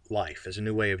doing life, as a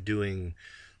new way of doing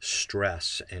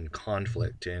stress and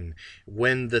conflict, and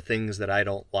when the things that I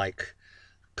don't like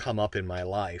come up in my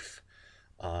life,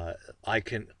 I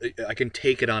can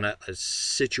take it on a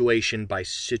situation by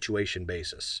situation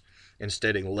basis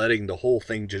instead of letting the whole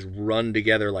thing just run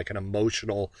together like an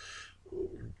emotional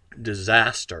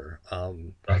disaster.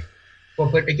 Right.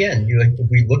 Well, but again, if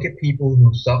we look at people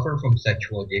who suffer from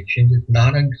sexual addiction, it's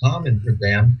not uncommon for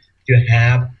them to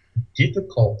have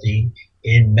difficulty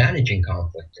in managing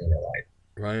conflict in their life.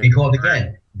 Right. Because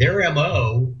again, their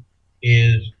MO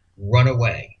is run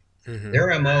away. Mm-hmm.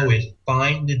 Their MO is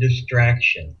find the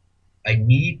distraction. I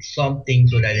need something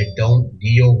so that I don't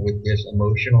deal with this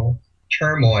emotional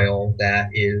turmoil that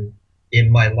is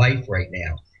in my life right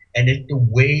now. And it's the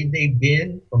way they've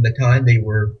been from the time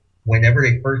whenever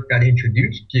they first got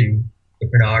introduced to the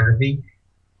pornography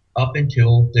up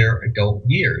until their adult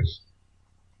years.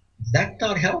 That's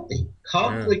not healthy.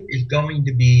 Conflict is going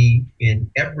to be in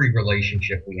every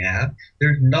relationship we have.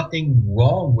 There's nothing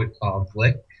wrong with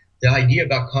conflict. The idea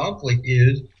about conflict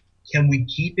is, can we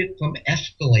keep it from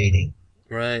escalating?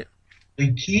 Right.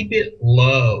 We keep it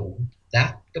low.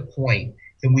 That's the point.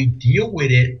 Can we deal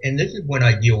with it? And this is when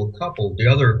I deal with couples.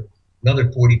 Another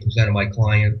 40% of my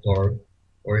clients are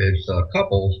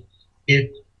couples.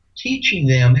 It's teaching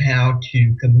them how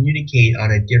to communicate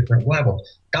on a different level.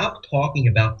 Stop talking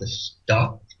about the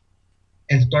stuff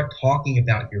and start talking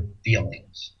about your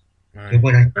feelings. Right. And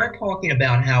when I start talking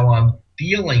about how I'm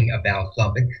feeling about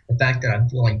something, the fact that I'm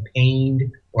feeling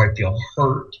pained or I feel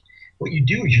hurt, what you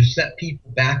do is you set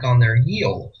people back on their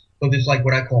heels. So it's like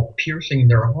what I call piercing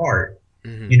their heart.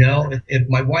 Mm-hmm. If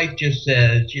my wife just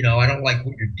says, I don't like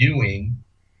what you're doing,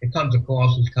 it comes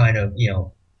across as kind of,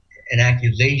 an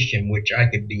accusation, which I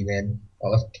could be then,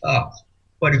 well, that's tough.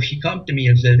 But if she comes to me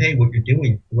and says, hey, what you're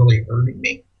doing is really hurting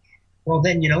me, well,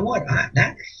 then you know what?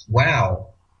 That's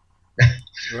wow.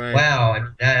 Right. Wow.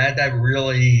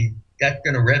 That's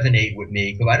going to resonate with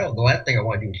me because the last thing I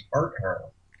want to do is hurt her.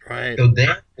 Right. So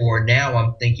therefore, now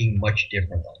I'm thinking much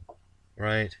differently.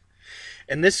 Right.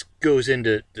 And this goes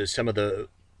into some of the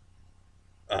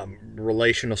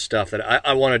relational stuff that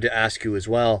I wanted to ask you as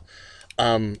well.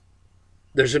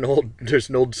 There's an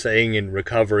old saying in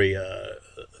recovery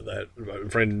that my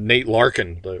friend Nate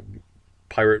Larkin, the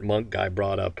pirate monk guy,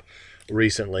 brought up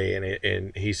recently,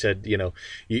 and he said,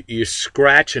 you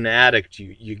scratch an addict,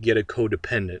 you get a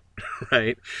codependent,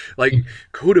 right? Like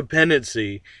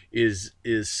codependency is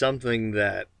something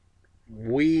that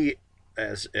we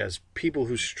as people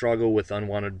who struggle with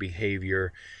unwanted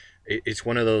behavior, it's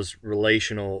one of those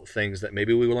relational things that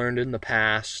maybe we learned in the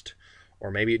past, or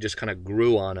maybe it just kind of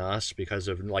grew on us because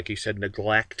of, like you said,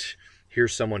 neglect.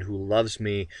 Here's someone who loves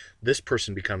me. This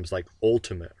person becomes like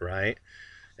ultimate, right?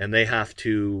 And they have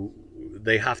to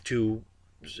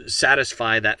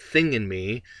satisfy that thing in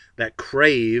me that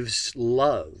craves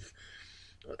love.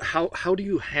 How do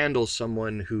you handle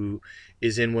someone who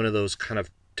is in one of those kind of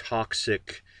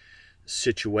toxic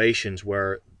situations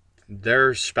where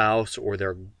their spouse or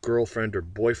their girlfriend or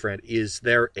boyfriend is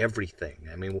their everything?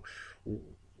 I mean,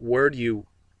 where do you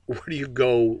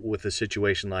go with a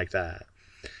situation like that?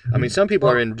 I mean, some people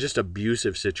are in just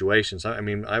abusive situations. I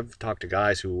mean, I've talked to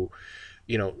guys who,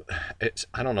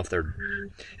 I don't know if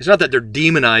it's not that they're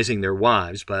demonizing their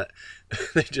wives, but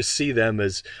they just see them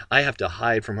as, I have to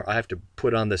hide from her. I have to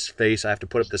put on this face. I have to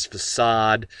put up this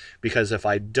facade because if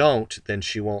I don't, then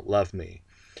she won't love me.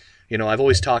 I've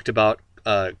always talked about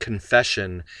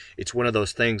confession, it's one of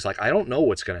those things like, I don't know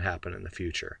what's going to happen in the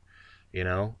future. You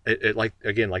know, it like,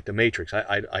 again, like the Matrix.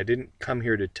 I didn't come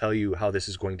here to tell you how this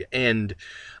is going to end.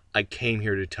 I came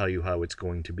here to tell you how it's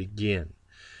going to begin.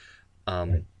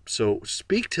 So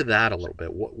speak to that a little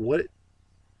bit. What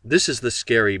this is the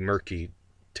scary, murky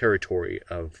territory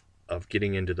of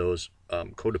getting into those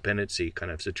codependency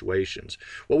kind of situations.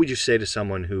 What would you say to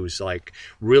someone who's like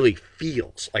really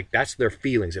feels like that's their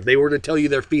feelings? If they were to tell you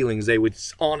their feelings, they would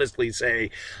honestly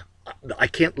say, I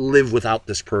can't live without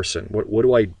this person. What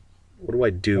do I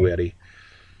do, Eddie?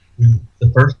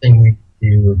 The first thing we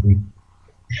do is we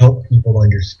help people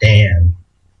understand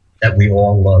that we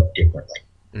all love differently.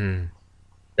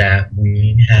 That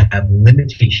we have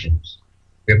limitations.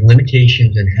 We have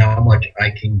limitations in how much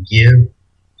I can give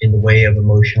in the way of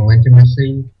emotional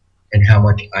intimacy and how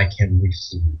much I can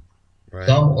receive. Right.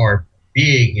 Some are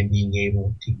big in being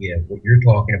able to give. What you're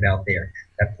talking about there,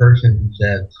 that person who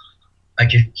says, I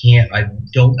just can't,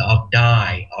 I'll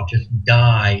die. I'll just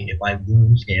die if I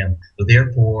lose him. So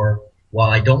therefore,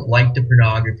 while I don't like the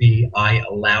pornography, I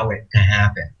allow it to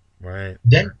happen. Right.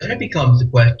 Then it becomes the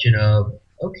question of,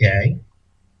 okay,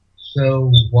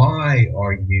 so why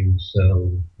are you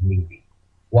so needy?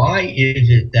 Why is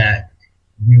it that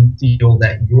you feel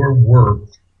that your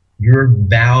worth, your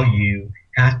value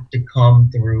has to come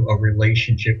through a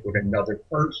relationship with another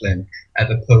person as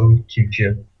opposed to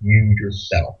just you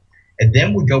yourself? And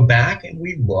then we go back and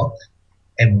we look,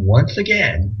 and once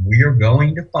again, we are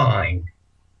going to find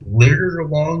littered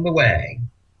along the way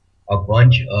a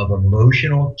bunch of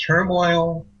emotional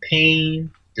turmoil, pain,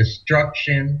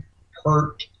 destruction,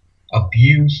 hurt,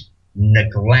 abuse,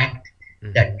 neglect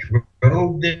that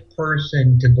drove this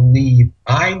person to believe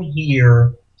I'm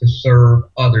here to serve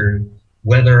others,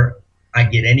 whether I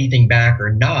get anything back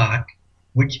or not,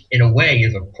 which in a way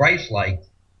is a Christ-like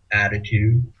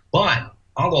attitude, but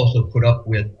I'll also put up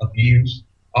with abuse.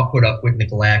 I'll put up with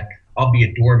neglect. I'll be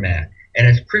a doormat. And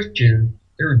as Christians,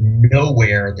 there's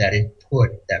nowhere that is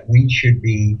put that we should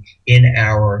be in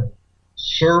our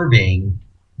serving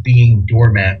being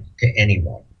doormat to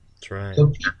anyone. That's right. So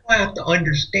people have to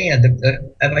understand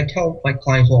that, as I tell my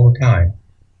clients all the time,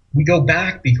 we go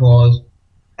back because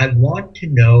I want to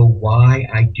know why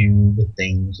I do the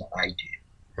things I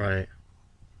do. Right.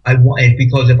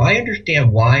 Because if I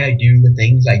understand why I do the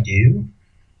things I do,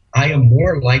 I am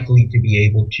more likely to be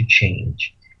able to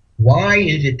change. Why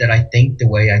is it that I think the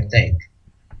way I think?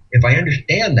 If I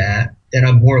understand that, then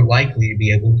I'm more likely to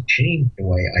be able to change the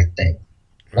way I think.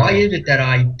 Why is it that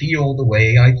I feel the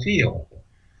way I feel?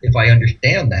 If I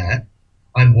understand that,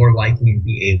 I'm more likely to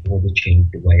be able to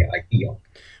change the way I feel.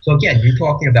 So again, you're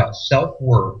talking about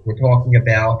self-worth. We're talking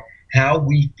about how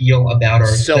we feel about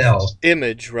ourselves.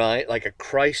 Self-image, right? Like a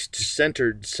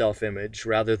Christ-centered self-image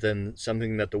rather than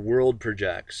something that the world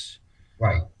projects.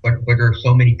 Right. But there are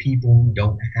so many people who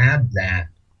don't have that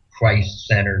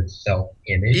Christ-centered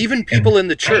self-image. Even people in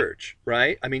the church,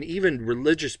 right? I mean, even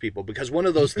religious people, because one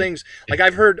of those things, like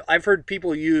I've heard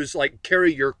people use like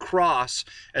carry your cross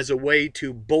as a way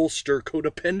to bolster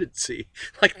codependency.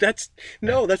 Like that's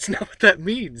not what that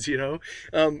means, you know?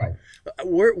 Right.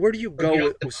 Where do you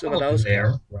go with some of those?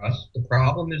 There, Russ, the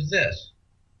problem is this.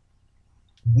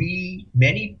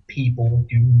 Many people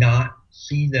do not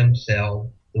see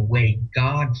themselves the way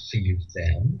God sees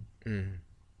them.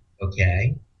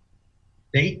 Okay?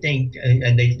 They think,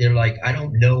 and they're like, I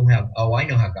don't know I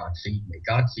know how God sees me.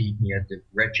 God sees me as this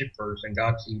wretched person.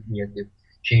 God sees me as this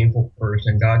shameful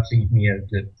person. God sees me as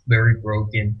this very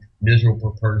broken,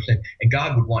 miserable person. And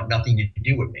God would want nothing to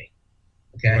do with me.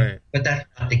 Okay? Right. But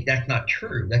that's not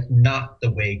true. That's not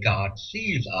the way God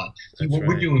sees us. See, what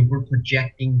we're right. doing, we're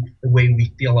projecting the way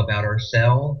we feel about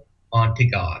ourselves onto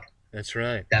God. That's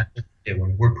right. That's what we're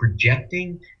doing. We're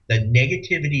projecting the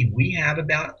negativity we have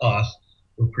about us.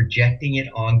 We're projecting it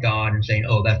on God and saying,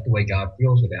 oh, that's the way God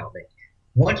feels about me.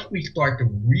 Once we start to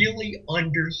really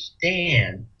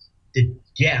understand the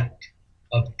depth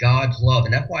of God's love,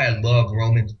 and that's why I love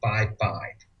Romans 5:5.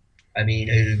 I mean,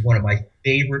 it is one of my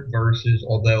favorite verses,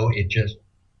 although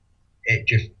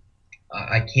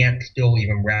I can't still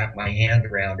even wrap my hand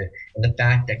around it. And the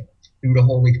fact that through the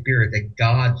Holy Spirit, that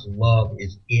God's love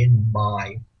is in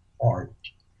my heart.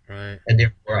 Right. And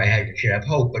therefore I should have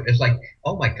hope. But it's like,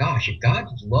 oh my gosh, if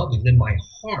God's love is in my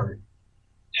heart,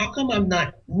 how come I'm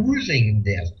not oozing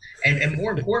this? And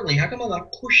more importantly, how come I'm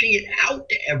not pushing it out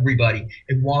to everybody?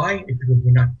 And why? It's because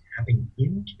we're not tapping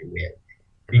into it.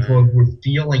 Because we're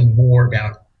feeling more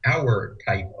about our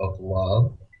type of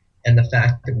love and the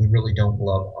fact that we really don't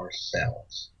love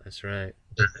ourselves. That's right.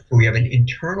 So we have an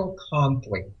internal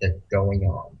conflict that's going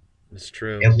on. That's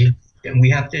true. And we And we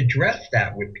have to address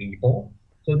that with people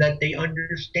so that they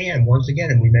understand, once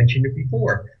again, and we mentioned it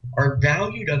before, our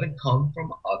value doesn't come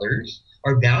from others.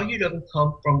 Our value doesn't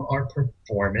come from our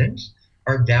performance.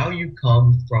 Our value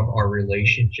comes from our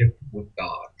relationship with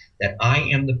God. That I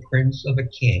am the prince of a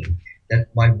king. That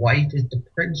my wife is the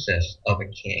princess of a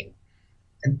king.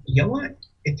 And you know what?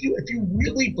 If you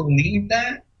really believe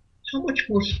that, how much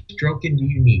more stroking do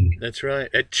you need? That's right.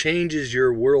 It changes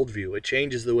your worldview. It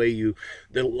changes the way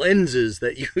the lenses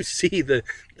that you see the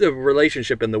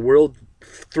relationship and the world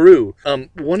through.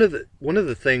 One of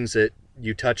the things that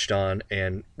you touched on,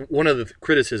 and one of the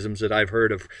criticisms that I've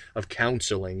heard of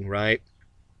counseling, right?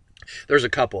 There's a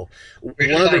couple. One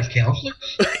of the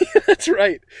counselors? That's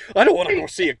right. I don't want to go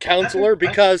see a counselor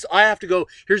because I have to go.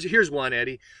 Here's one,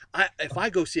 Eddie. If I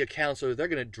go see a counselor, they're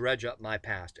going to dredge up my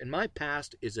past, and my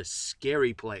past is a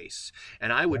scary place,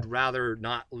 and I would rather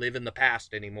not live in the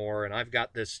past anymore. And I've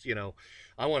got this,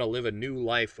 I want to live a new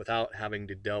life without having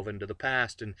to delve into the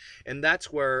past, and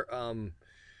that's where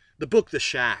the book The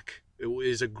Shack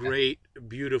is a great,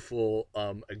 beautiful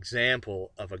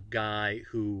example of a guy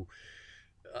who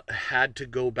had to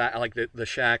go back, like the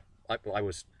Shack. I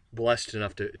was blessed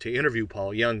enough to interview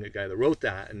Paul Young, the guy that wrote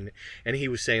that, and he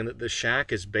was saying that the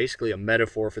Shack is basically a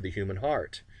metaphor for the human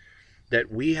heart,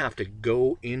 that we have to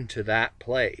go into that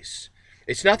place.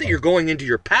 It's not that you're going into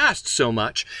your past so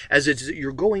much as it's that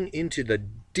you're going into the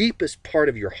deepest part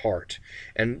of your heart,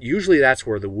 and usually that's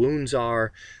where the wounds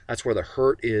are, that's where the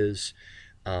hurt is,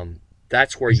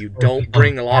 that's where you don't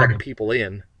bring a lot of people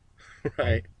in,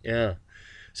 right? Yeah.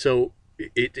 So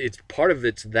it's part of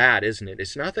it's that, isn't it?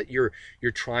 It's not that you're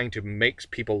trying to make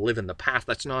people live in the past.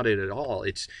 That's not it at all.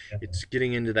 It's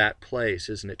getting into that place,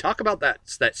 isn't it? Talk about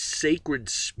that sacred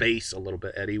space a little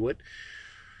bit, Eddie.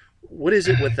 What is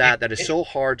it with that is so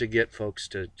hard to get folks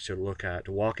to look at,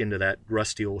 to walk into that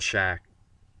rusty old shack?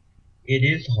 It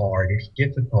is hard. It's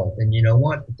difficult. And you know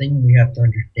what? The thing we have to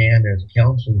understand as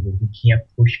counselors is we can't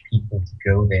push people to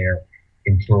go there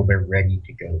until they're ready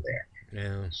to go there.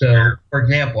 Yeah. So, for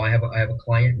example, I have a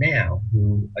client now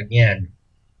who, again,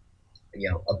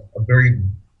 a very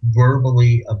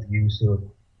verbally abusive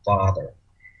father,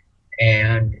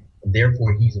 and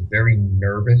therefore he's a very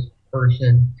nervous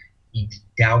person. He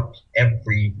doubts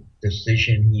every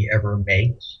decision he ever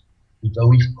makes. He's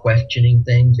always questioning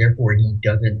things. Therefore, he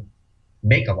doesn't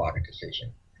make a lot of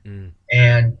decisions.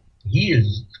 And he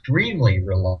is extremely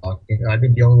reluctant. I've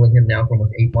been dealing with him now for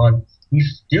almost 8 months.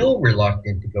 He's still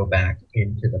reluctant to go back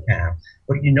into the past.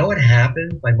 But you know what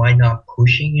happens by my not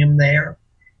pushing him there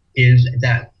is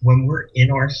that when we're in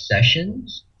our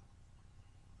sessions,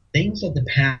 things of the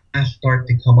past start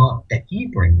to come up that he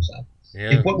brings up.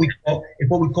 Yeah. It's what we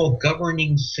call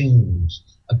governing scenes.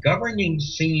 A governing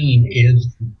scene is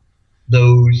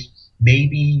those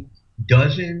maybe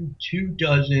 2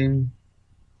 dozen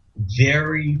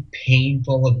very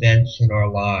painful events in our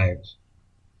lives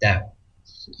that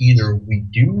either we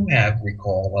do have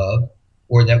recall of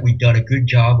or that we've done a good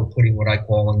job of putting what I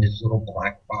call in this little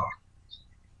black box.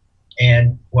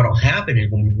 And what will happen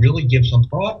is when we really give some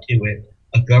thought to it,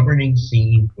 a governing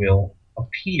scene will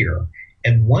appear.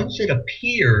 And once it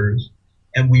appears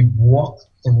and we walk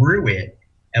through it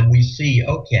and we see,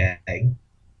 okay,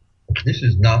 this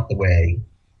is not the way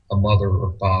a mother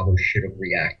or father should have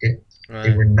reacted. Right.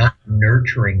 They were not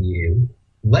nurturing you.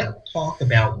 Let's talk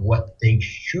about what they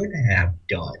should have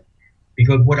done.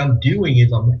 Because what I'm doing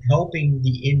is I'm helping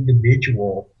the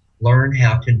individual learn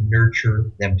how to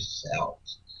nurture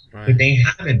themselves. Right. But they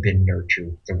haven't been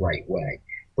nurtured the right way.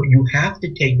 But you have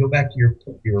to go back to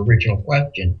your original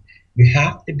question. You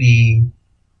have to be,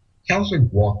 counselors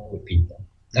walk with people.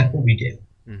 That's what we do.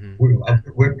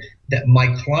 Mm-hmm.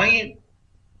 My client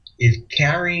is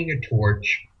carrying a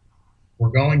torch. We're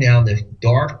going down this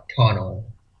dark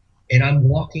tunnel, and I'm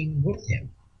walking with him.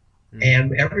 Mm-hmm.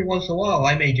 And every once in a while,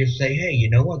 I may just say, hey, you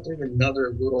know what? There's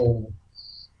another little,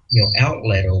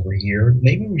 outlet over here.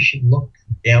 Maybe we should look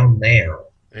down there.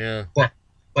 Yeah.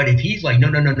 But if he's like, no,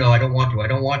 I don't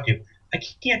want to, I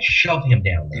can't shove him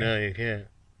down there. No, you can't.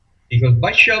 Because if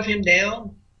I shove him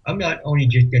down, I'm not only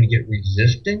just going to get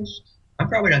resistance, I'm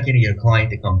probably not going to get a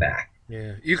client to come back.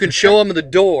 Yeah. You can show him the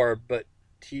door, but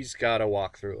he's got to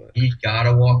walk through it. He's got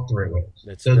to walk through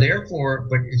it. Therefore,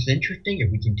 but it's interesting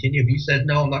if we continue, if he says,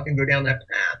 no, I'm not going to go down that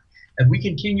path, if we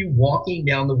continue walking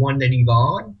down the one that he's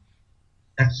on,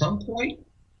 at some point,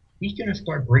 he's going to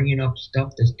start bringing up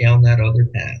stuff that's down that other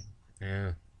path.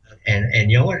 Yeah. And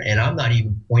you know what? And I'm not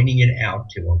even pointing it out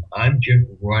to him. I'm just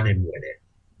running with it.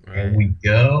 Right. And we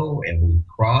go and we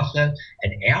process.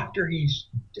 And after he's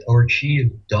or she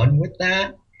is done with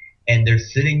that, and they're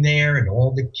sitting there and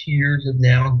all the tears have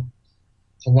now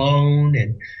flown,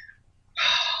 and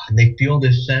they feel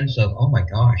this sense of, oh my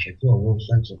gosh, I feel a little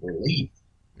sense of relief.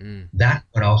 That's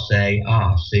when I'll say,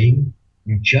 see,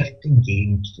 you just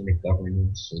engaged in a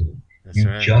government scene. You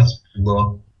right. just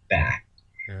look back.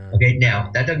 Yeah. Okay, now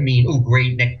that doesn't mean, oh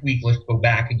great, next week let's go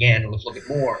back again and let's look at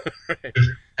more. It's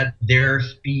at their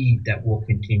speed that will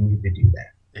continue to do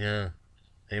that. Yeah,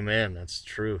 amen. That's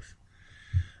truth.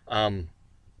 I've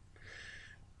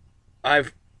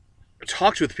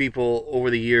talked with people over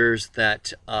the years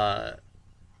that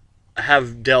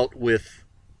have dealt with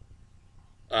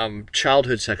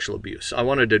childhood sexual abuse. I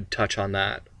wanted to touch on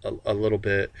that a little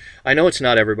bit. I know it's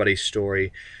not everybody's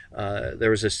story. There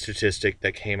was a statistic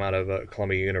that came out of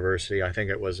Columbia University. I think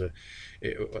it was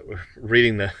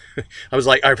reading the. I was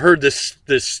like, I've heard this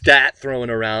stat thrown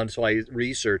around, so I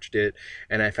researched it,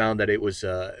 and I found that it was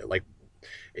like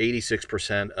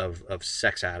 86% of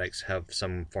sex addicts have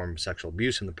some form of sexual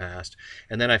abuse in the past,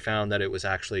 and then I found that it was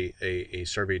actually a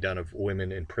survey done of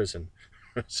women in prison.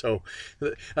 So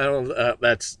I don't know,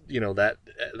 that's,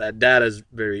 that data is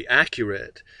very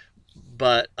accurate,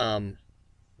 but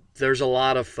there's a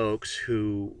lot of folks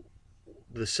who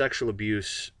the sexual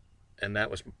abuse, and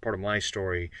that was part of my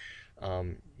story.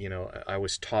 I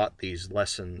was taught these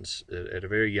lessons at a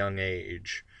very young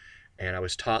age, and I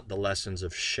was taught the lessons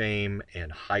of shame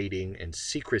and hiding and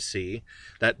secrecy.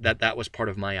 That was part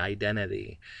of my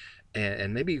identity.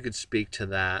 And maybe you could speak to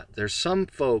that. There's some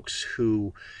folks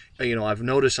who, I've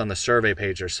noticed on the survey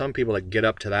page, there's some people that get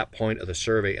up to that point of the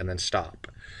survey and then stop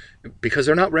because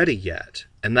they're not ready yet.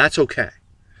 And that's okay.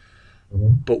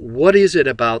 Mm-hmm. But what is it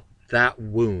about that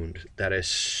wound that is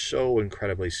so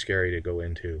incredibly scary to go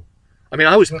into? I mean,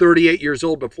 I was 38 years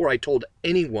old before I told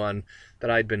anyone that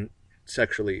I'd been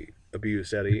sexually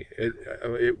abused, Eddie.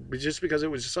 It was just because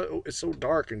it's so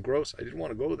dark and gross. I didn't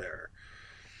want to go there.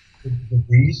 The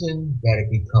reason that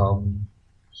it becomes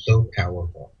so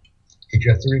powerful is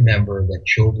you have to remember that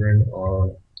children are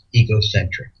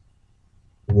egocentric,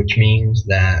 which means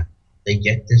that they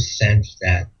get this sense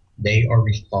that they are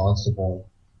responsible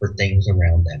for things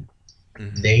around them.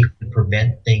 Mm-hmm. They can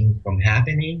prevent things from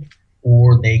happening,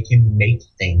 or they can make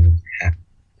things happen.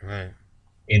 Right.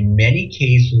 In many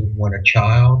cases, when a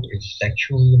child is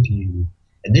sexually abused,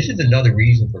 and this is another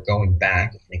reason for going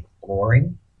back and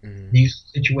exploring these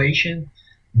situations,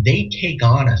 they take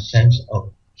on a sense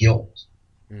of guilt.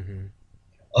 Mm-hmm.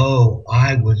 Oh,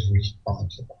 I was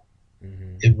responsible.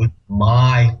 Mm-hmm. It was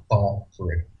my fault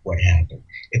for what happened.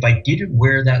 If I didn't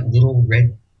wear that little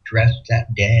red dress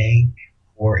that day,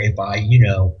 or if I,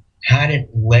 hadn't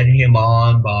led him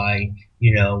on by,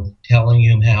 telling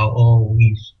him how, oh,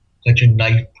 he's such a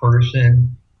nice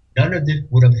person, none of this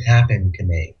would have happened to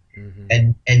me.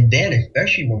 Mm-hmm. And then,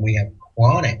 especially when we have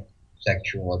chronic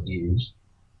sexual abuse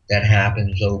that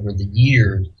happens over the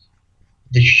years,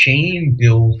 the shame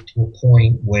builds to a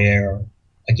point where,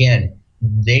 again,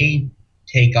 they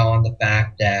take on the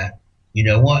fact that, you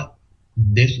know what,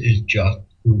 this is just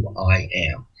who I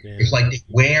am. Yeah. It's like they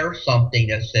wear something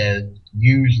that says,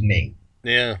 use me.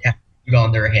 Yeah.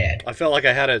 On their head. I felt like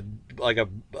I had a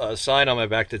sign on my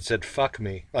back that said "fuck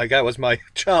me." Like that was my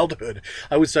childhood.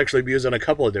 I was sexually abused on a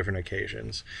couple of different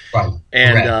occasions, right?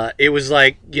 And it was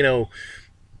like,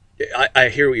 I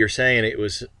hear what you're saying. It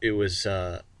was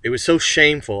so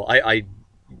shameful. I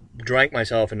drank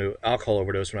myself into alcohol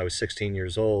overdose when I was 16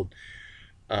 years old.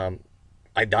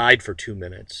 I died for 2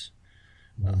 minutes.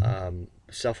 Mm-hmm.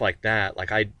 Stuff like that.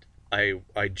 Like I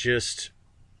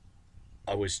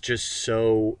was just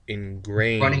so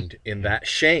ingrained in that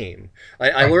shame.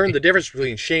 I learned the difference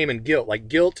between shame and guilt. Like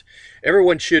guilt,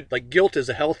 everyone should, guilt is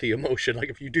a healthy emotion. Like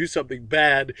if you do something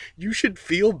bad, you should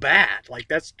feel bad. Like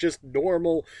that's just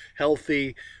normal,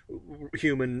 healthy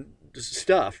human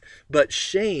stuff. But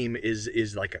shame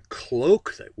is like a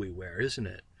cloak that we wear, isn't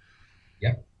it?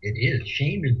 Yep, it is.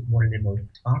 Shame is one of the most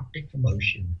toxic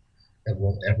emotions that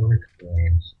we'll ever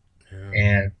experience. Yeah.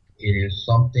 And it is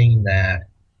something that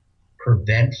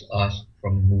prevents us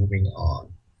from moving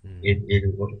on. It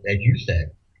as you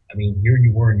said, I mean, here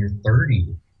you were in your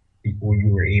 30s before you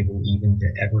were able even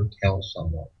to ever tell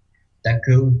someone. That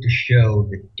goes to show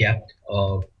the depth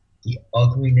of the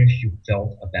ugliness you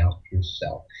felt about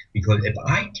yourself. Because if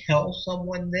I tell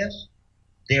someone this,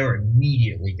 they're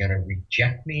immediately going to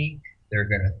reject me. They're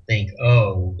going to think,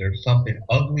 oh, there's something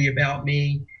ugly about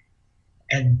me.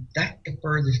 And that's the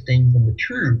furthest thing from the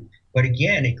truth. But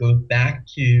again, it goes back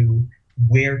to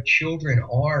where children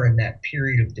are in that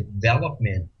period of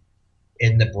development,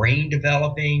 in the brain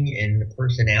developing and the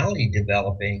personality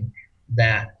developing,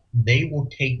 that they will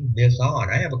take this on.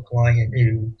 I have a client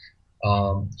who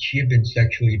she had been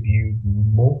sexually abused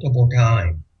multiple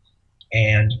times.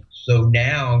 And so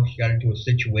now she got into a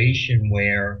situation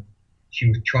where she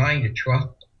was trying to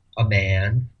trust a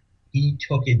man. He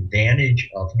took advantage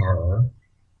of her.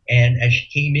 And as she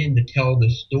came in to tell the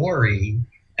story,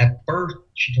 at first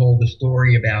she told the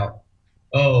story about,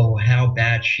 oh, how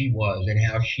bad she was and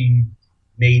how she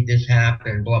made this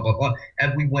happen, blah, blah, blah.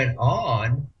 As we went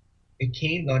on, it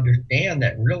came to understand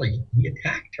that really he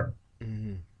attacked her.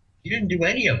 Mm-hmm. He didn't do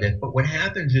any of this. But what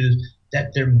happens is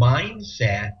that their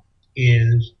mindset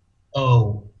is,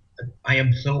 oh, I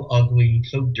am so ugly,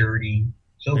 so dirty,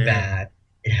 so bad.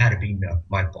 It had to be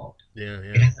my fault. Yeah.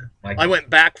 I went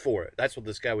back for it. That's what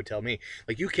this guy would tell me.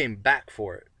 Like, you came back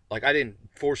for it. Like, I didn't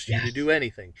force you to do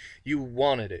anything. You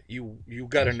wanted it. You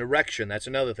got an erection. That's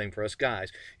another thing for us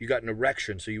guys. You got an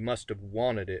erection, so you must have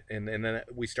wanted it. And then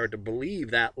we start to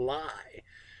believe that lie.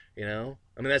 You know?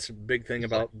 I mean, that's a big thing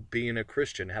about being a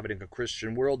Christian, having a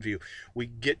Christian worldview. We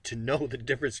get to know the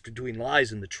difference between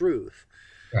lies and the truth.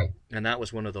 Right. And that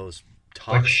was one of those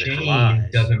toxic but shame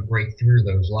lies. Doesn't break through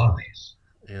those lies.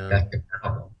 Yeah. That's the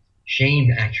problem.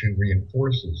 Shame actually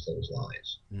reinforces those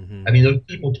lies. Mm-hmm. I mean, those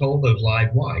people told those lies,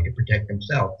 why? To protect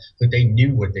themselves, but they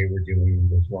knew what they were doing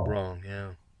was wrong. Yeah.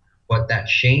 But that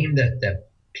shame that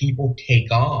people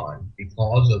take on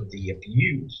because of the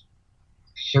abuse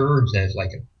serves as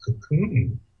like a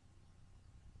cocoon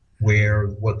where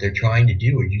what they're trying to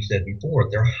do, as you said before,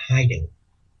 they're hiding.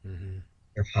 Mm-hmm.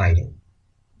 They're hiding.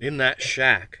 In that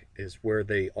shack is where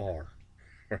they are.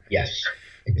 Right? Yes,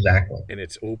 exactly. And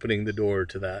it's opening the door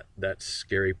to that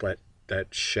scary that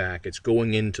shack. It's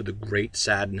going into the great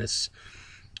sadness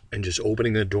and just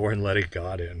opening the door and letting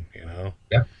God in, you know?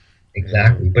 Yeah,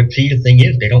 exactly. But see, the thing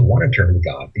is, they don't want to turn to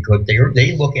God because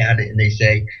they look at it and they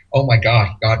say, oh my gosh,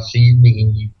 God sees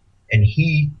me and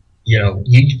he,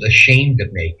 he's ashamed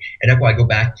of me. And that's why I go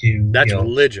back to... That's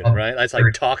religion, right? That's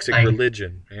like toxic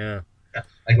religion. Yeah.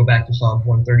 I go back to Psalm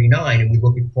 139 and we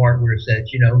look at the part where it says,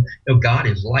 God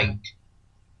is light.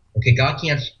 Okay, God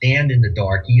can't stand in the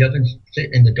dark. He doesn't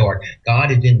sit in the dark.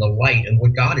 God is in the light. And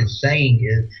what God is saying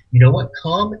is, you know what?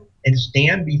 Come and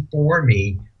stand before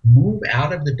me. Move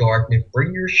out of the darkness.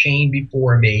 Bring your shame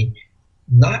before me.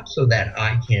 Not so that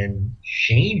I can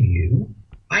shame you.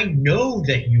 I know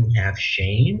that you have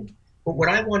shame. But what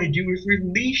I want to do is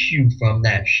release you from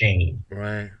that shame.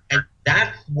 Right. And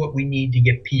that's what we need to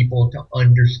get people to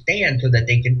understand so that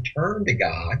they can turn to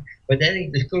God. But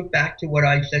then this goes back to what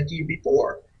I said to you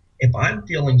before. If I'm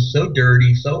feeling so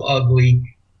dirty, so ugly,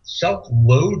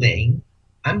 self-loathing,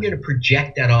 I'm going to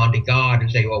project that onto God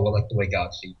and say, oh, well, that's the way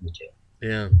God sees me too.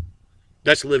 Yeah.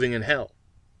 That's living in hell.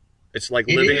 It's like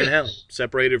living in hell,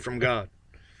 separated from God.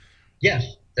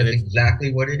 Yes, that's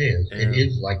exactly what it is. Yeah. It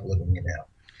is like living in hell.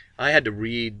 I had to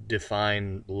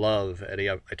redefine love, Eddie.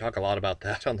 I talk a lot about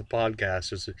that on the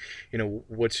podcast. Is,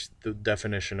 what's the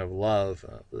definition of love?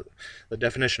 The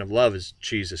definition of love is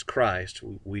Jesus Christ.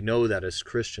 We know that as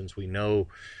Christians. We know,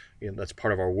 that's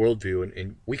part of our worldview,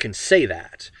 and we can say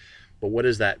that. But what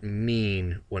does that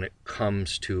mean when it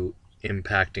comes to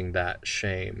impacting that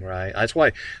shame, right? That's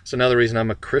why it's another reason I'm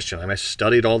a Christian. I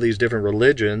studied all these different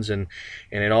religions, and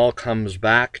it all comes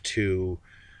back to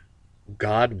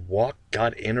God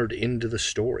entered into the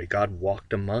story. God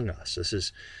walked among us. This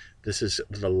is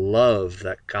the love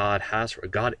that God has for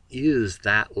us. God is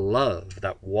that love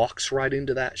that walks right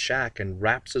into that shack and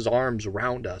wraps his arms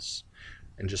around us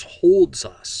and just holds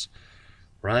us.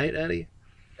 Right, Eddie?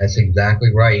 That's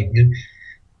exactly right.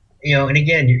 And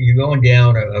again, you're going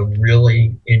down a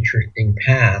really interesting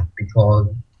path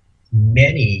because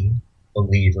many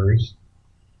believers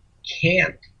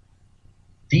can't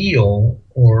feel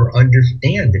or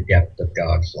understand the depth of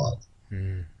God's love.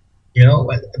 Mm.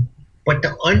 But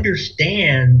to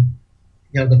understand,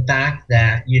 the fact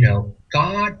that,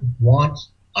 God wants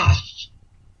us.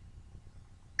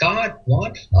 God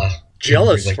wants us.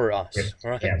 Jealous for us.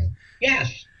 Right?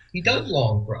 Yes, he does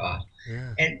long for us.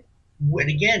 Yeah. And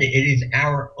again, it is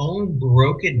our own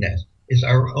brokenness. It's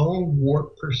our own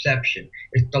warped perception.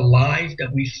 It's the lies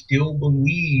that we still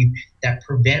believe that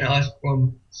prevent us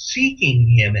from seeking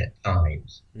him at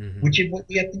times, which is what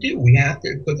we have to do. We have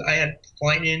to, because I had a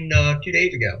client in 2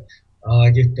 days ago.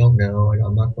 I just don't know.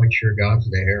 I'm not quite sure God's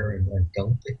there. And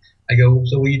I go,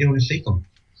 so what are you doing to seek him?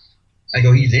 I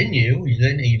go, he's in you. He's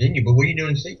in you. But what are you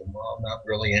doing to seek him? Well, not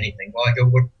really anything. Well, I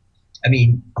go,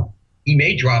 he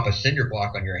may drop a cinder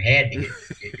block on your head to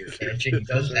get your attention. He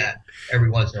does that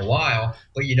every once in a while.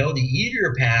 But, the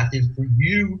easier path is for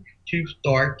you to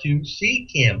start to seek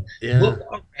him. Yeah. Look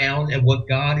around at what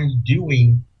God is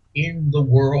doing in the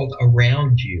world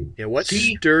around you. Yeah, what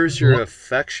See, stirs your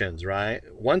affections, right?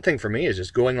 One thing for me is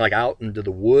just going like out into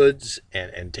the woods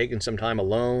and taking some time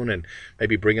alone and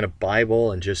maybe bringing a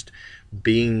Bible and just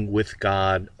being with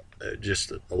God,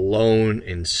 just alone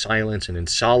in silence and in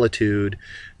solitude,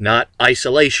 not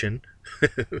isolation,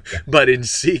 but in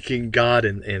seeking God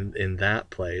in that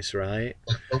place, right?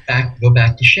 go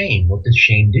back to shame. What does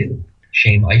shame do?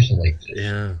 Shame isolates us.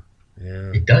 Yeah,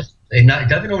 yeah. It does. It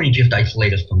doesn't only just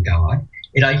isolate us from God.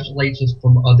 It isolates us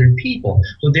from other people.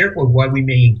 So therefore, while we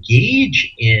may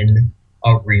engage in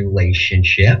a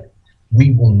relationship,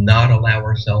 we will not allow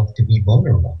ourselves to be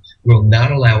vulnerable. We will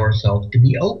not allow ourselves to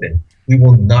be open. We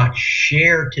will not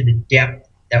share to the depth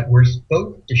that we're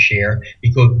supposed to share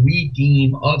because we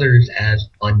deem others as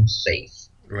unsafe.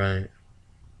 Right.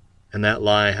 And that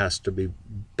lie has to be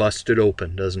busted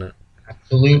open, doesn't it?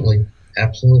 Absolutely.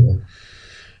 Absolutely.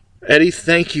 Eddie,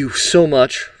 thank you so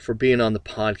much for being on the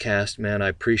podcast, man. I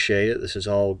appreciate it. This is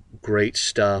all great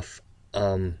stuff.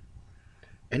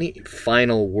 Any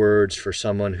final words for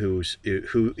someone who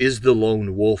is the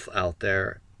lone wolf out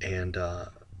there and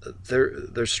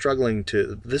they're struggling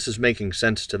to, this is making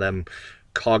sense to them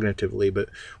cognitively, but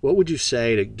what would you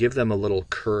say to give them a little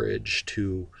courage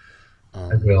to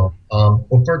I will.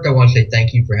 Well, first I want to say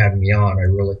thank you for having me on.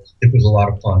 It was a lot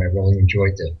of fun. I really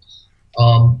enjoyed it.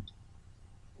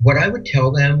 What I would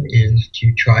tell them is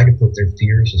to try to put their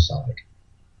fears aside.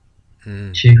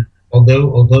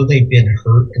 Although they've been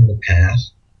hurt in the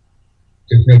past,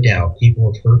 there's no doubt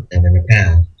people have hurt them in the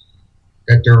past,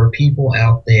 that there are people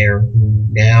out there who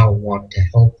now want to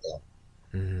help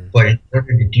them. But in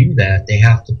order to do that, they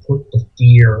have to put the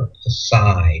fear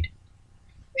aside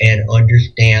and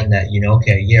understand that,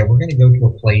 okay, yeah, we're going to go to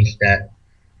a place that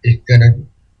is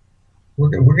we're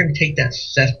going to take that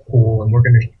cesspool and we're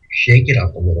going to shake it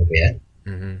up a little bit.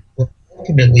 But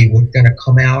ultimately, what's going to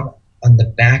come out on the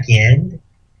back end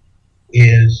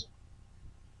is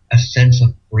a sense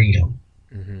of freedom,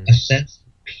 a sense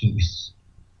of peace,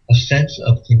 a sense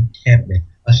of contentment,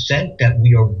 a sense that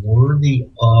we are worthy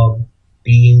of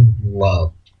being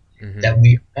loved, that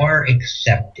we are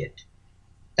accepted.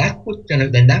 That's what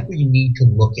you need to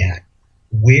look at.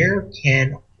 What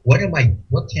can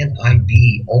I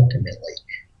be ultimately?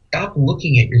 Stop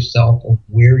looking at yourself of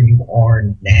where you are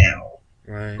now.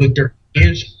 Right. But there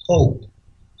is hope.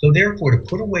 So therefore, to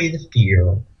put away the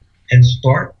fear and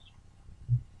start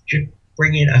just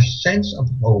bringing a sense of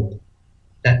hope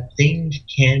that things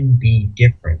can be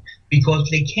different, because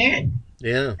they can.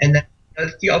 Yeah. And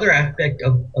that's the other aspect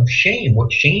of shame.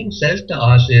 What shame says to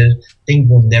us is things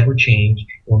will never change,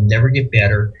 will never get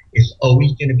better, it's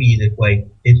always going to be this way,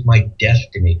 it's my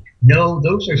destiny. No,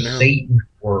 those are Satan's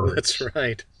words. That's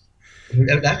right.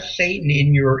 That's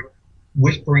Satan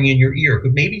whispering in your ear.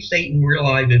 But maybe Satan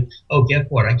realizes, oh, guess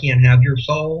what? I can't have your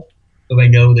soul, because I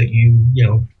know that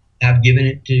you have given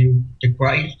it to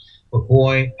Christ. But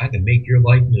boy, I can make your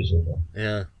life miserable.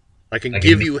 Yeah, I can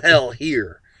give you hell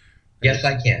here. Yes,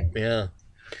 I can. Yeah,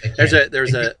 I can.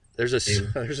 There's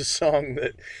a song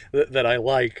that I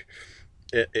like,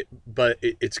 but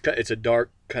it's a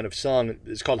dark kind of song.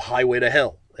 It's called "Highway to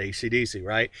Hell," AC/DC,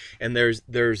 right? And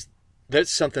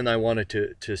that's something I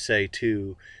wanted to say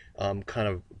too, kind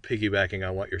of piggybacking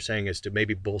on what you're saying, is to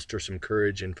maybe bolster some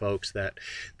courage in folks that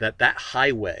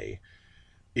highway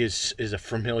is a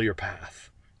familiar path,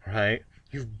 right?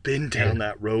 You've been down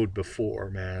that road before,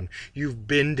 man. You've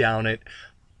been down it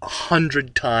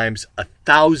 100 times,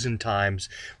 1,000 times.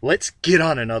 Let's get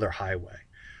on another highway.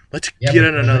 Let's get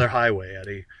on another highway,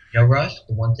 Eddie. Russ,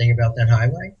 the one thing about that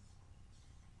highway,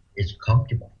 it's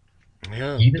comfortable.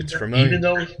 Yeah, it's familiar. Even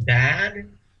though it's bad,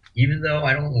 even though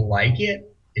I don't like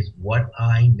it, it's what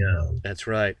I know. That's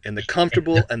right. And the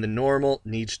comfortable and the normal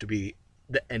needs to be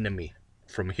the enemy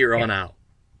from here on out.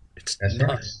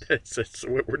 That's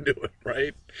what we're doing,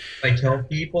 right? I tell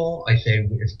people, I say,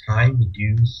 it's time to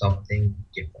do something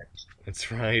different.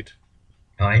 That's right.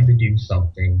 Time to do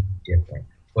something different.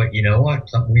 But you know what?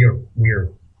 We are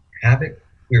habit.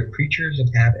 We are creatures of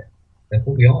habit. That's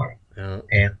what we are. Yeah.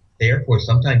 And therefore,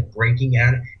 sometimes breaking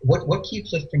out. What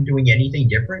keeps us from doing anything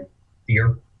different?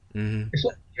 Fear. It's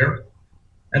like fear.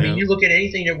 I mean, you look at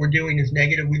anything that we're doing is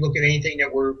negative. We look at anything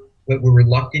that we're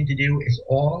reluctant to do. It's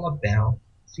all about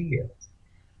fear.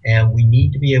 And we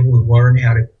need to be able to learn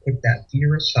how to put that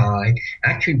fear aside.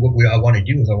 Actually, I want to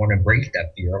do is I want to embrace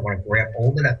that fear. I want to grab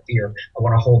hold of that fear. I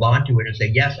want to hold on to it and say,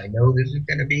 yes, I know this is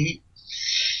going to be.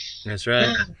 That's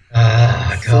right.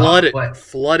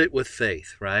 Flood it with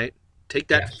faith, right? Take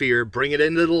that fear, bring it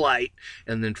into the light,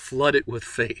 and then flood it with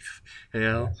faith.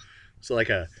 It's like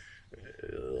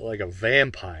like a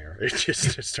vampire. It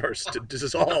just starts to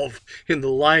dissolve in the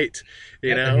light,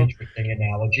 you That's know? an interesting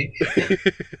analogy.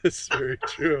 It's very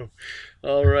true.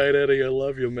 All right, Eddie, I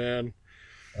love you, man.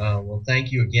 Well,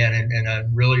 thank you again, and I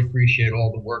really appreciate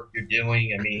all the work you're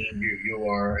doing. I mean, you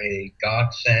are a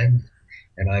godsend,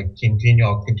 and I'll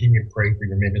continue to pray for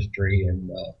your ministry and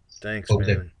Thanks, hope man.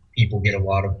 that people get a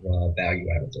lot of value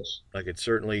out of this. I could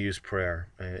certainly use prayer.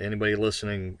 Anybody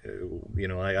listening,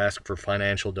 I ask for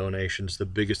financial donations. The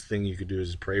biggest thing you could do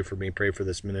is pray for me, pray for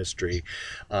this ministry.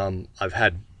 I've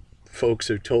had folks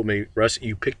who told me, Russ,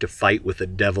 you picked a fight with the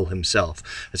devil himself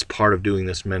as part of doing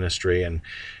this ministry, and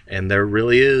there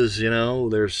really is,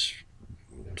 there's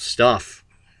stuff,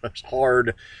 there's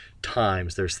hard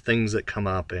times, there's things that come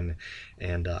up, and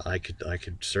I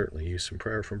could certainly use some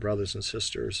prayer from brothers and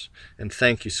sisters. And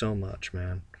thank you so much,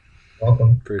 man.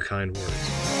 Welcome for your kind words.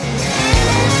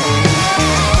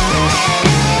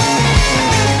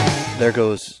 There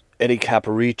goes Eddie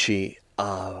Caparici.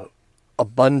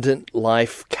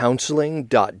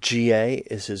 AbundantLifeCounseling.ga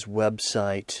is his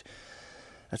website.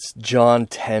 That's John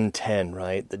 10:10,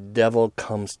 right? The devil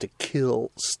comes to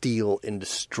kill, steal, and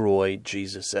destroy.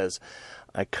 Jesus says,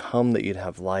 I come that you'd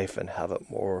have life and have it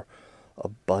more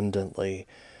abundantly.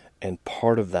 And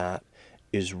part of that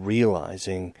is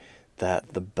realizing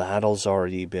that the battle's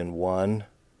already been won,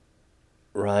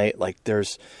 right? Like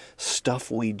there's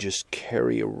stuff we just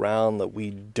carry around that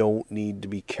we don't need to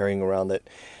be carrying around, that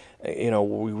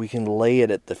we can lay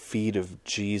it at the feet of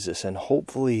Jesus. And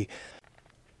hopefully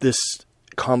this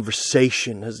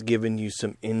conversation has given you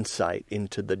some insight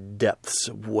into the depths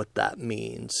of what that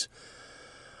means.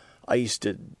 I used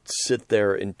to sit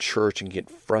there in church and get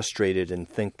frustrated and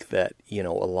think that, a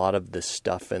lot of this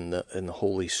stuff in the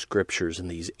Holy Scriptures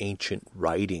and these ancient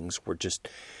writings were just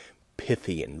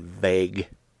pithy and vague,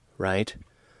 right?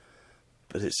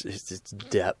 But it's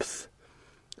depth.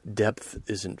 Depth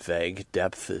isn't vague.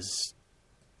 Depth is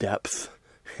depth.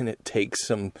 And it takes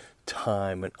some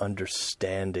time and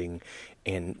understanding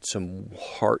and some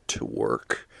heart to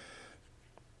work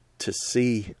to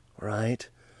see, right?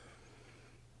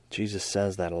 Jesus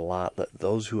says that a lot. That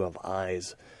those who have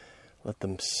eyes, let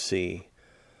them see.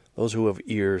 Those who have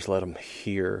ears, let them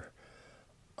hear.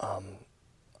 I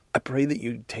pray that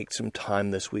you take some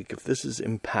time this week. If this has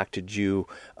impacted you,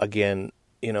 again,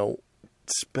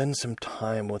 spend some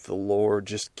time with the Lord.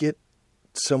 Just get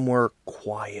somewhere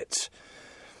quiet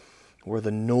where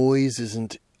the noise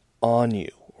isn't on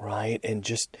you, right? And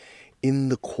just in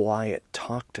the quiet,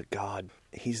 talk to God.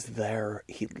 He's there.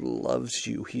 He loves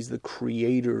you. He's the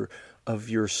creator of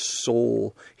your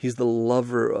soul. He's the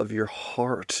lover of your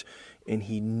heart. And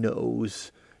He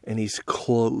knows, and He's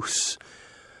close.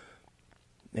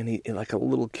 And like a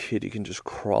little kid, you can just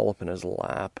crawl up in His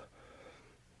lap.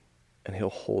 And He'll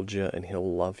hold you and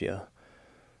He'll love you.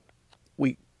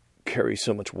 We carry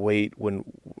so much weight when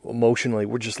emotionally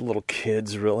we're just little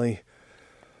kids, really.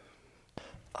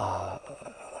 I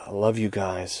love you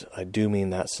guys. I do mean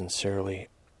that sincerely.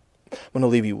 I'm going to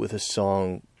leave you with a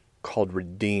song called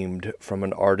Redeemed from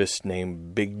an artist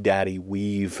named Big Daddy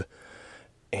Weave.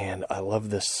 And I love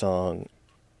this song.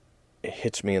 It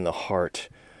hits me in the heart.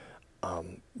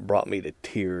 Brought me to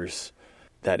tears.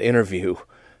 That interview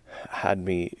had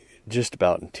me just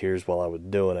about in tears while I was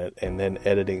doing it, and then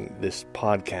editing this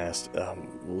podcast,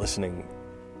 listening,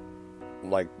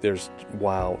 like there's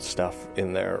wow stuff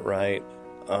in there, right?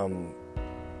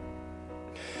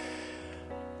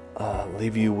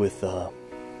 Leave you with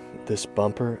this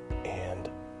bumper, and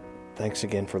thanks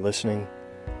again for listening.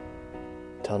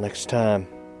 Till next time,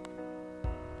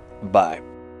 bye.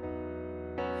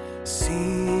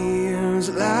 Seems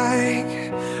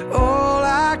like all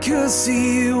I could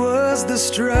see was the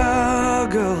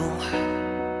struggle,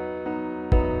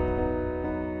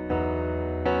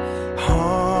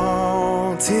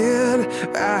 haunted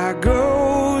by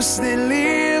ghosts that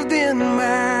lived in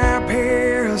my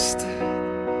past,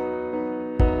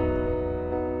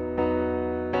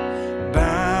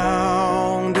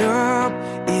 bound up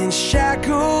in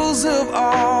shackles of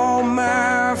all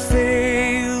my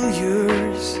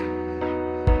failures,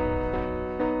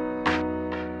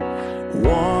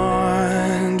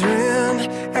 wondering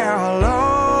how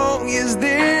long is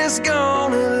this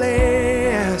gonna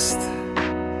last.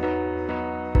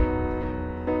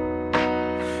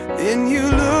 Then you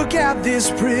look at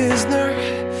this prisoner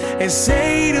and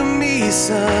say to me,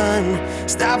 son,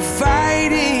 stop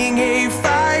fighting a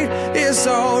fight that's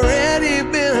already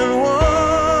been won.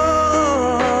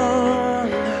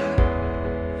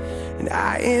 And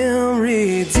I am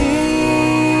redeemed.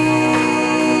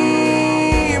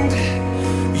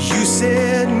 You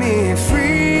set me free.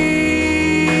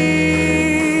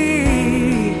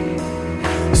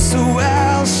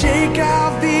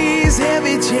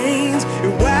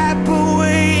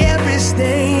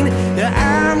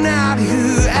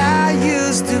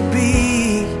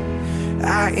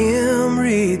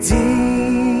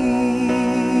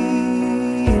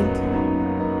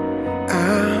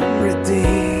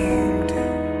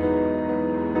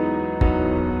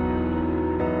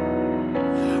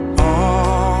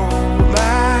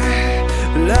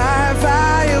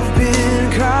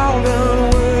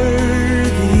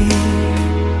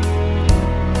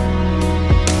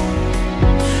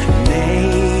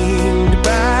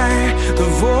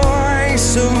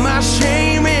 shame.